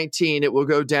 2019, it will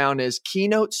go down as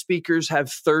keynote speakers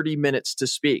have 30 minutes to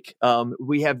speak.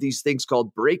 We have these things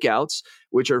called breakouts,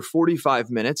 which are 45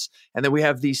 minutes. And then we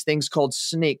have these things called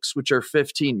sneaks, which are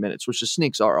 15 minutes, which the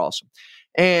sneaks are awesome.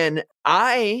 And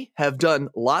I have done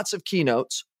lots of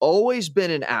keynotes, always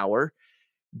been an hour.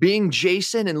 Being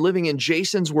Jason and living in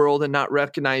Jason's world and not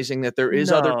recognizing that there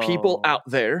is other people out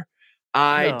there,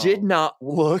 I did not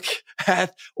look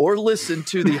at or listen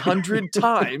to the 100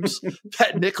 times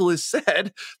that Nicholas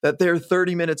said that they're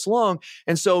 30 minutes long.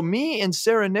 And so me and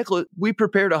Sarah Nicholas, we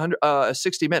prepared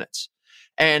 60 minutes.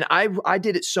 And I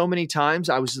did it so many times,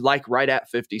 I was like right at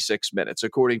 56 minutes,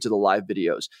 according to the live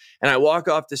videos. And I walk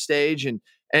off the stage and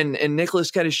Nicholas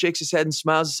kind of shakes his head and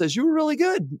smiles and says, "You were really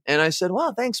good." And I said,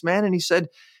 "Well, thanks, man." And he said,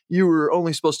 "You were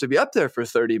only supposed to be up there for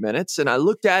 30 minutes. And I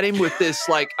looked at him with this,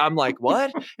 I'm like,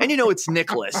 what? And it's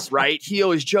Nicholas, right? He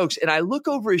always jokes. And I look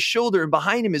over his shoulder and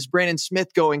behind him is Brandon Smith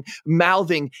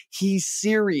mouthing, "He's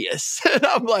serious." And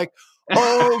I'm like,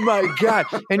 oh my God.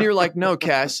 And you're like, "No,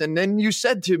 Cass." And then you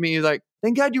said to me, like,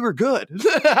 "Thank God you were good."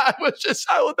 I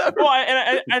will never. Well,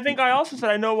 I think I also said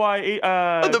I know why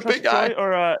the big guy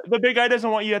or the big guy doesn't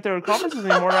want you at their conferences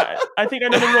anymore. I think I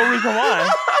know the real reason why.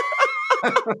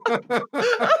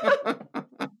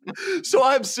 So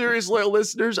I'm serious, loyal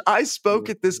listeners. I spoke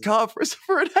at this conference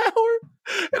for an hour,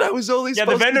 and I was only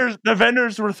the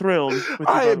vendors were thrilled. With you,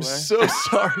 I am so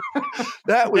sorry.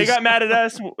 They got mad at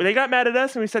us.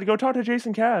 And we said, "Go talk to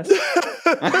Jason Cass."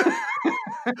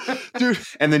 Dude.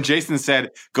 And then Jason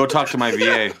said, "Go talk to my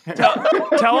VA."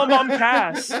 Tell him I'm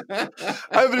Cass.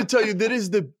 I'm going to tell you, that is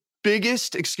the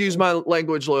biggest, excuse my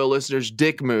language, loyal listeners,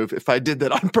 dick move if I did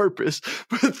that on purpose.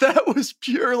 But that was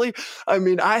purely,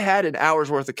 I had an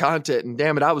hour's worth of content, and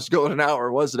damn it, I was going an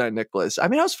hour, wasn't I, Nicholas? I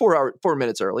was 4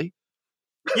 minutes early.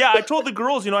 Yeah, I told the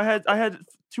girls, I had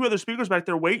 2 other speakers back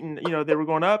there waiting, they were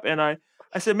going up, and I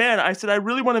said, "Man," I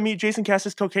really want to meet Jason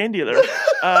Cass's cocaine dealer.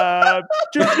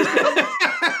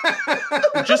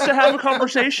 Just to have a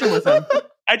conversation with him.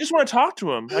 I just want to talk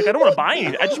to him. I don't want to buy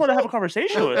anything. I just want to have a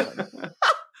conversation with him.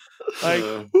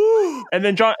 And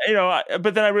then John,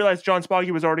 but then I realized John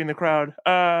Spoggy was already in the crowd.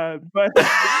 But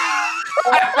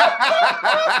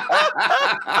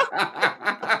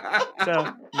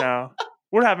so no,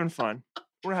 we're having fun.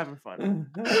 We're having fun.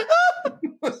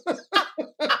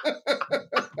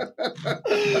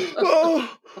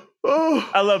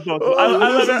 I love both.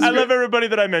 I love everybody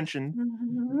that I mentioned.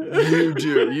 You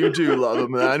do love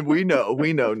them, man. We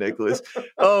know, Nicholas.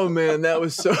 Oh man, that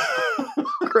was so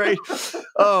great.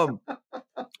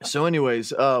 So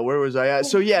anyways, where was I at?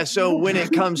 So when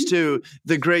it comes to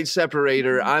the Great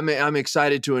Separator, I'm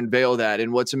excited to unveil that.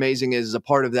 And what's amazing is a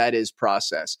part of that is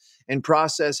process. And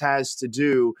process has to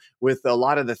do with a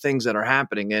lot of the things that are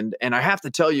happening. And I have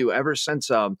to tell you, ever since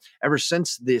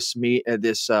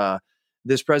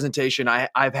this presentation,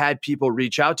 I've had people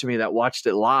reach out to me that watched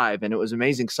it live, and it was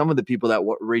amazing. Some of the people that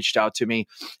reached out to me,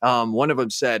 one of them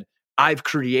said, I've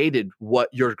created what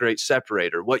your great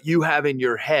separator, what you have in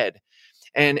your head.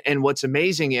 And what's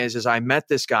amazing is I met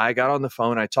this guy, I got on the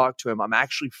phone, I talked to him. I'm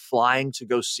actually flying to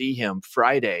go see him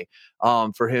Friday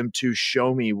for him to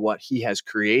show me what he has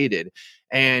created.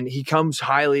 And he comes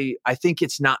highly, I think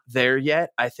it's not there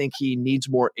yet. I think he needs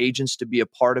more agents to be a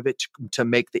part of it to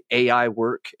make the AI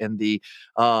work and the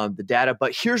data.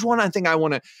 But here's one thing I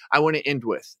want to end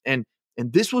with. And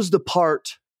this was the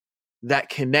part that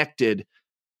connected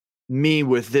me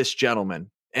with this gentleman.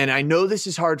 And I know this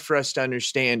is hard for us to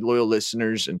understand, loyal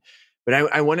listeners, but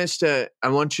I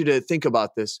want you to think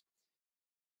about this.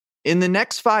 In the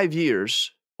next 5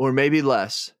 years, or maybe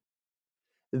less,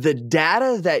 the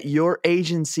data that your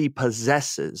agency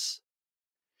possesses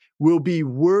will be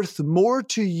worth more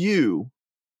to you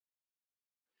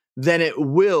than it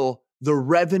will the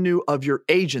revenue of your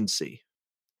agency,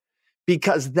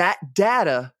 because that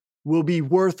data will be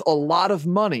worth a lot of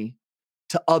money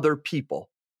to other people.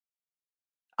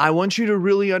 I want you to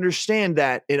really understand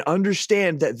that and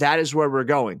understand that that is where we're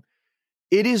going.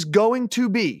 It is going to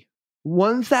be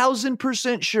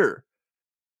 1,000% sure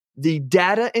the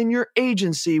data in your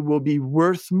agency will be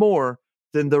worth more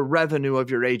than the revenue of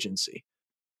your agency.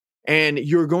 And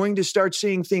you're going to start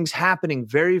seeing things happening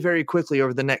very, very quickly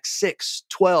over the next 6,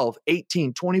 12,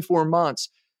 18, 24 months,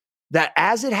 that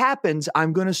as it happens,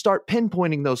 I'm going to start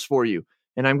pinpointing those for you.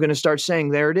 And I'm going to start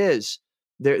saying, there it is.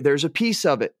 There's a piece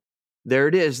of it. There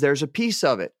it is. There's a piece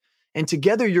of it. And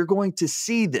together you're going to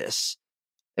see this.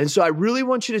 And so I really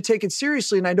want you to take it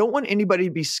seriously. And I don't want anybody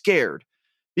to be scared,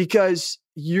 because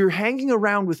you're hanging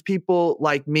around with people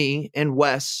like me and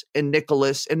Wes and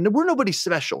Nicholas, and we're nobody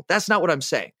special. That's not what I'm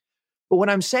saying. But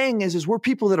what I'm saying is we're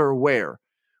people that are aware.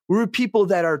 We're people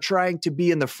that are trying to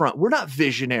be in the front. We're not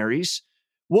visionaries.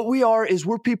 What we are is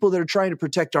we're people that are trying to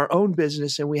protect our own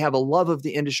business, and we have a love of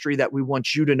the industry that we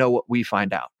want you to know what we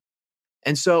find out.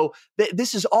 And so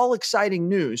this is all exciting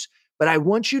news, but I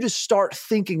want you to start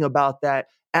thinking about that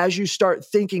as you start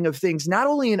thinking of things, not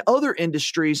only in other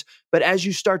industries, but as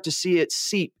you start to see it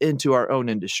seep into our own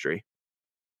industry.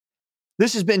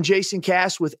 This has been Jason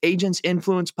Cass with Agents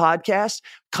Influence Podcast,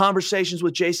 Conversations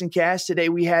with Jason Cass. Today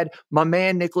we had my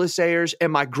man, Nicholas Ayers,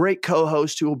 and my great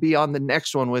co-host who will be on the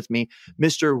next one with me,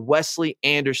 Mr. Wesley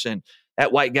Anderson,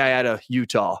 that white guy out of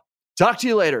Utah. Talk to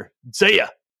you later. See ya.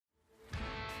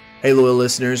 Hey, loyal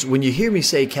listeners, when you hear me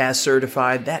say Cass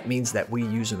Certified, that means that we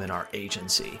use them in our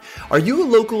agency. Are you a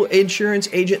local insurance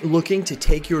agent looking to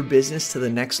take your business to the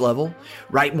next level?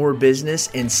 Write more business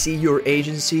and see your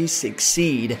agency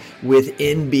succeed with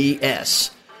NBS,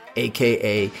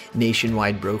 aka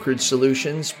Nationwide Brokerage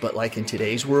Solutions. But like in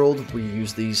today's world, we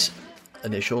use these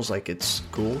initials like it's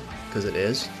cool, because it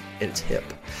is. It's hip.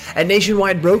 At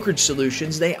Nationwide Brokerage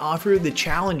Solutions, they offer the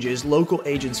challenges local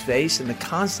agents face in the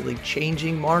constantly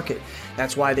changing market.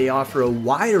 That's why they offer a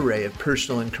wide array of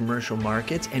personal and commercial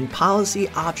markets and policy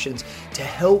options to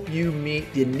help you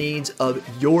meet the needs of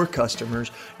your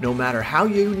customers, no matter how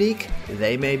unique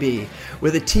they may be.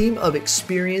 With a team of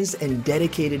experienced and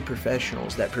dedicated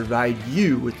professionals that provide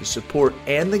you with the support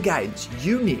and the guidance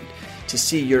you need to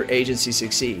see your agency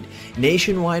succeed,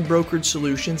 Nationwide Brokerage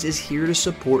Solutions is here to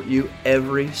support you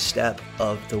every step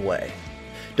of the way.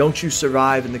 Don't you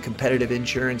survive in the competitive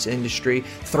insurance industry?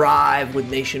 Thrive with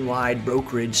Nationwide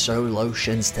Brokerage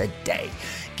Solutions today.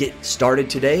 Get started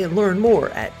today and learn more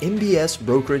at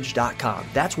mbsbrokerage.com.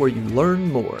 That's where you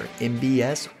learn more,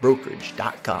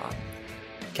 mbsbrokerage.com.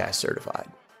 Cass Certified.